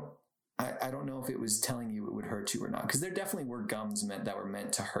 I don't know if it was telling you it would hurt you or not. Because there definitely were gums that were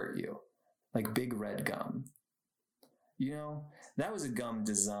meant to hurt you. Like Big Red Gum. That was a gum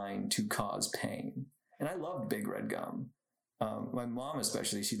designed to cause pain. And I loved Big Red Gum. My mom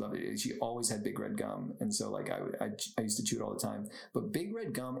especially, she loved it. She always had Big Red Gum. And so like I used to chew it all the time. But Big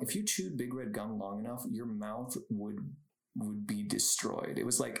Red Gum, if you chewed Big Red Gum long enough, your mouth would be destroyed. It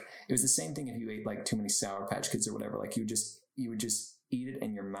was the same thing if you ate like too many Sour Patch Kids or whatever. Like you would just eat it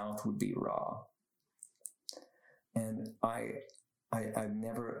and your mouth would be raw. And I've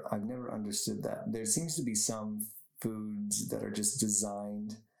never understood that. There seems to be some foods that are just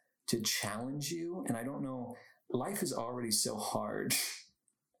designed to challenge you. And I don't know, life is already so hard.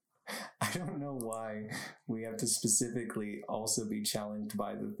 I don't know why we have to specifically also be challenged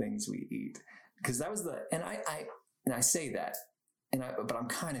by the things we eat. Because that was and I say that, but I'm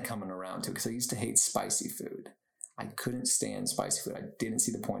kind of coming around to it because I used to hate spicy food. I couldn't stand spicy food. I didn't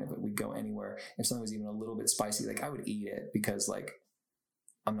see the point of it. We'd go anywhere. If something was even a little bit spicy, like I would eat it because like,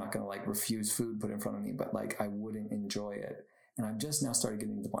 I'm not going to like refuse food put in front of me, but like I wouldn't enjoy it. And I've just now started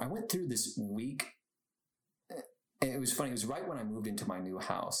getting to the point. I went through this week and it was funny. It was right when I moved into my new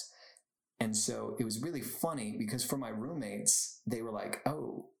house. And so it was really funny because for my roommates, they were like,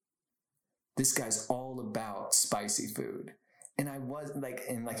 oh, this guy's all about spicy food. And I was like,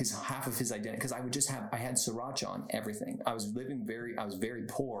 and like half of his identity, because I had sriracha on everything. I was very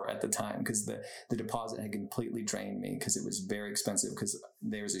poor at the time because the deposit had completely drained me because it was very expensive because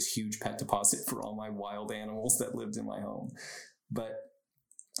there was this huge pet deposit for all my wild animals that lived in my home.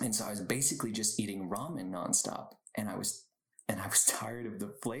 And so I was basically just eating ramen nonstop. And I was tired of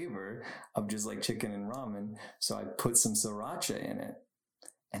the flavor of just like chicken and ramen. So I put some sriracha in it.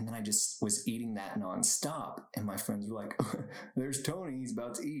 And then I just was eating that nonstop. And my friends were like, there's Tony, he's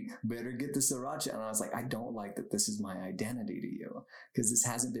about to eat. Better get the sriracha. And I was like, I don't like that this is my identity to you because this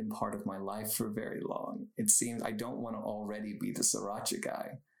hasn't been part of my life for very long. It seems I don't want to already be the sriracha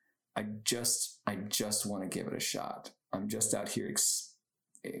guy. I just want to give it a shot. I'm just out here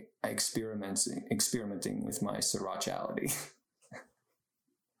experimenting with my srirachality.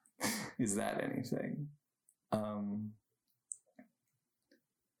 Is that anything?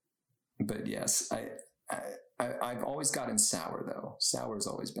 But yes, I've always gotten sour though. Sour's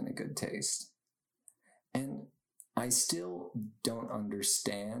always been a good taste. And I still don't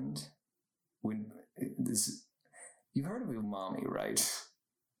understand when this, you've heard of umami, right?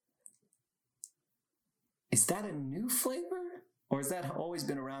 Is that a new flavor? Or has that always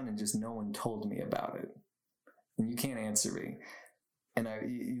been around and just no one told me about it? And you can't answer me. And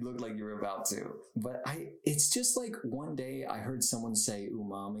you look like you were about to. But it's just like one day I heard someone say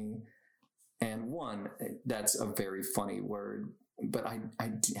umami. And one, that's a very funny word. But I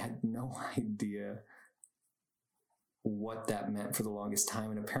had no idea what that meant for the longest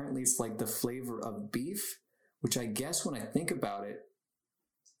time. And apparently it's like the flavor of beef, which I guess when I think about it,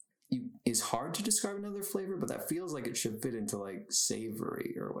 is hard to describe another flavor, but that feels like it should fit into like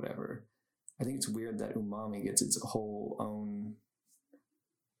savory or whatever. I think it's weird that umami gets its whole own,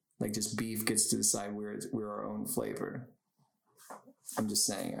 like just beef gets to decide we're our own flavor. I'm just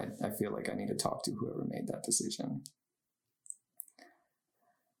saying, I feel like I need to talk to whoever made that decision.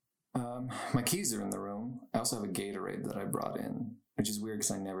 My keys are in the room. I also have a Gatorade that I brought in, which is weird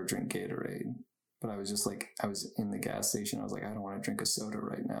because I never drink Gatorade. But I was just like, I was in the gas station. I was like, I don't want to drink a soda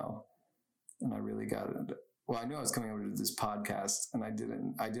right now. And I really got it. Well, I knew I was coming over to this podcast, and I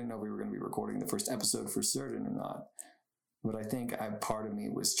didn't know we were going to be recording the first episode for certain or not. But I think part of me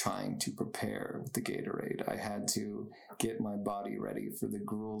was trying to prepare with the Gatorade. I had to get my body ready for the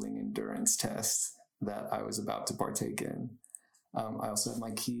grueling endurance test that I was about to partake in. I also have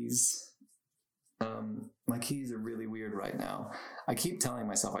my keys. My keys are really weird right now. I keep telling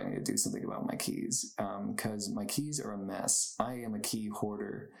myself I need to do something about my keys because my keys are a mess. I am a key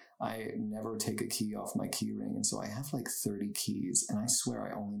hoarder. I never take a key off my key ring, and so I have like 30 keys, and I swear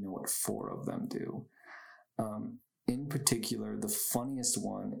I only know what 4 of them do. In particular, the funniest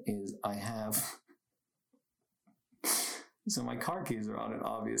one is I have... So my car keys are on it,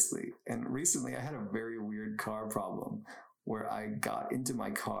 obviously, and recently I had a very weird car problem where I got into my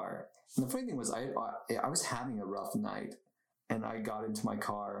car. And the funny thing was I was having a rough night, and I got into my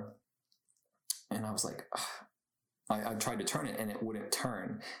car and I was like, I tried to turn it and it wouldn't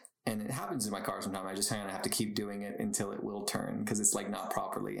turn. And it happens in my car sometimes. I just kind of have to keep doing it until it will turn because it's like not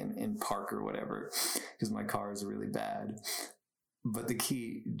properly in park or whatever because my car is really bad. But the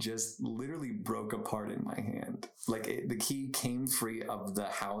key just literally broke apart in my hand. Like the key came free of the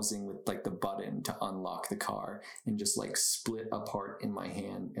housing with like the button to unlock the car and just like split apart in my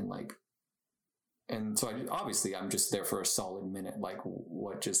hand and so obviously I'm just there for a solid minute. Like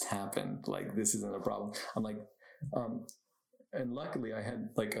what just happened? Like this isn't a problem. I'm like, and luckily I had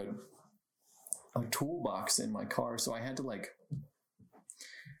like a toolbox in my car. So I had to like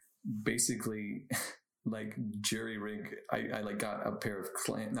basically like jury rig. I like got a pair of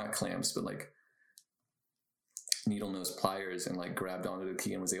not clamps, but like needle nose pliers and like grabbed onto the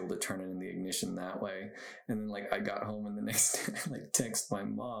key and was able to turn it in the ignition that way. And then like I got home and the next day I like text my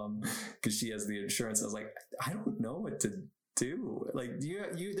mom because she has the insurance. I was like, I don't know what to do. Like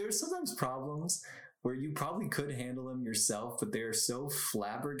there's sometimes problems where you probably could handle them yourself, but they're so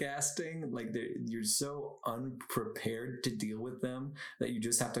flabbergasting. Like you're so unprepared to deal with them that you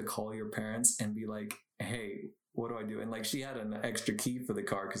just have to call your parents and be like, hey, what do I do? And like she had an extra key for the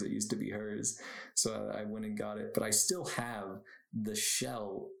car because it used to be hers. So I went and got it, but I still have the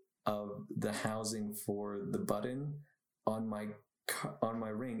shell of the housing for the button on my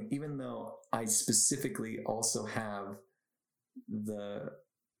ring, even though I specifically also have the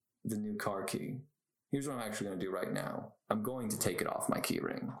new car key. Here's what I'm actually going to do right now. I'm going to take it off my key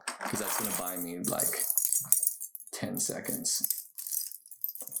ring because that's going to buy me like 10 seconds.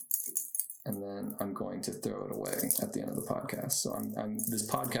 And then I'm going to throw it away at the end of the podcast. So this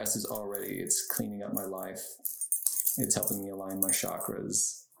podcast is it's cleaning up my life. It's helping me align my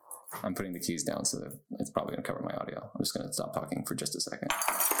chakras. I'm putting the keys down, so it's probably going to cover my audio. I'm just going to stop talking for just a second.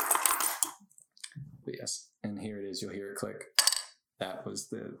 But yes, and here it is. You'll hear it click. That was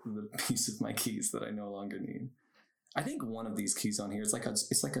the piece of my keys that I no longer need. I think one of these keys on here is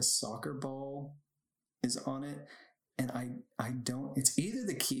it's like a soccer ball is on it. And I don't, it's either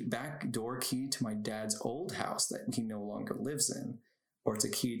the back door key to my dad's old house that he no longer lives in, or it's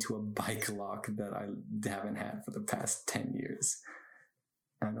a key to a bike lock that I haven't had for the past 10 years.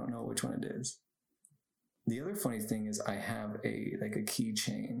 I don't know which one it is. The other funny thing is I have a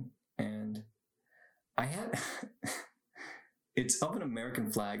keychain, and I had, it's of an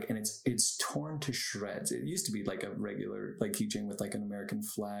American flag, and it's torn to shreds. It used to be like a regular like keychain with like an American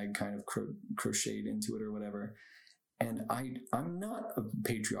flag kind of crocheted into it or whatever. And I'm not a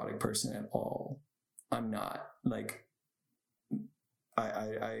patriotic person at all. I'm not. Like,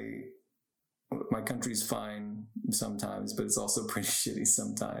 my country's fine sometimes, but it's also pretty shitty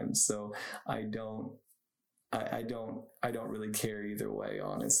sometimes. So I don't I don't really care either way,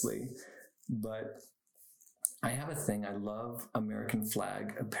 honestly. But I have a thing. I love American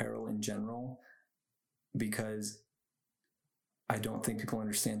flag apparel in general because I don't think people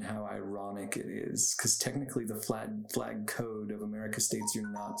understand how ironic it is. Because technically, the flag code of America states you're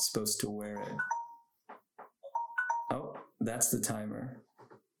not supposed to wear it. Oh, that's the timer.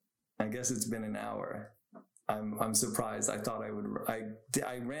 I guess it's been an hour. I'm surprised. I thought I would. I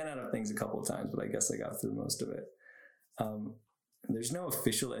ran out of things a couple of times, but I guess I got through most of it. There's no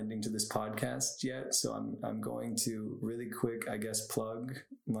official ending to this podcast yet, so I'm going to really quick, I guess, plug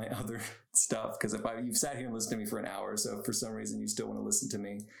my other stuff, because you've sat here and listened to me for an hour, so if for some reason you still want to listen to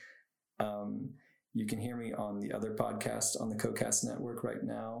me, you can hear me on the other podcast on the CoCast network right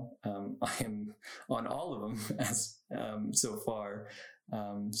now. I am on all of them as so far.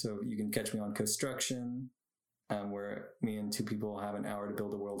 So you can catch me on Construction, where me and 2 people have an hour to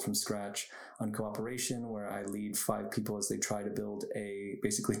build a world from scratch, on Cooperation, where I lead 5 people as they try to build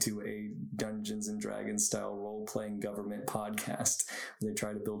basically do a Dungeons and Dragons style role-playing government podcast, where they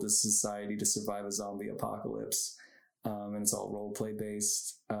try to build a society to survive a zombie apocalypse. And it's all role-play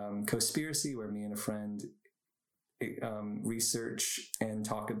based. Conspiracy, where me and a friend research and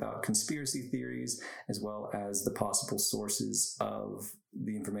talk about conspiracy theories, as well as the possible sources of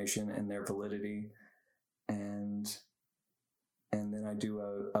the information and their validity. And then I do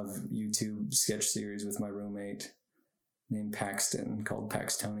a YouTube sketch series with my roommate named Paxton, called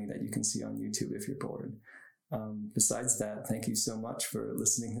Paxtony, that you can see on YouTube if you're bored. Besides that, thank you so much for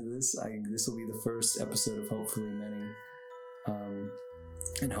listening to this. This will be the first episode of hopefully many.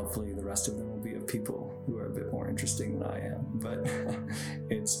 And hopefully the rest of them will be of people who are a bit more interesting than I am. But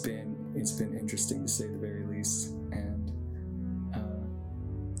it's been interesting, to say the very least. And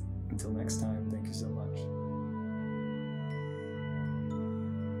until next time, thank you so much.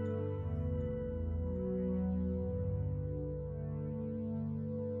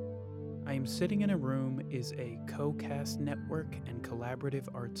 I Am Sitting in a Room is a CoCast network and collaborative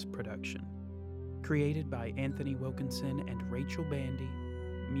arts production. Created by Anthony Wilkinson and Rachel Bandy.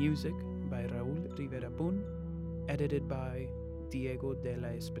 Music by Raul Rivera Pun. Edited by Diego de la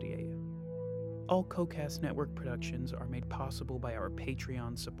Espriella. All CoCast network productions are made possible by our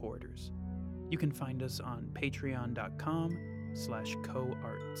Patreon supporters. You can find us on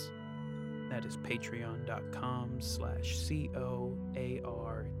patreon.com/coarts. That is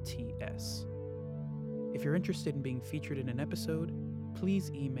patreon.com/COARTS. If you're interested in being featured in an episode,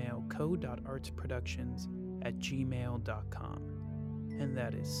 please email co.artsproductions@gmail.com. And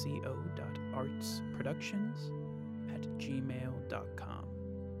that is co.artsproductions@gmail.com.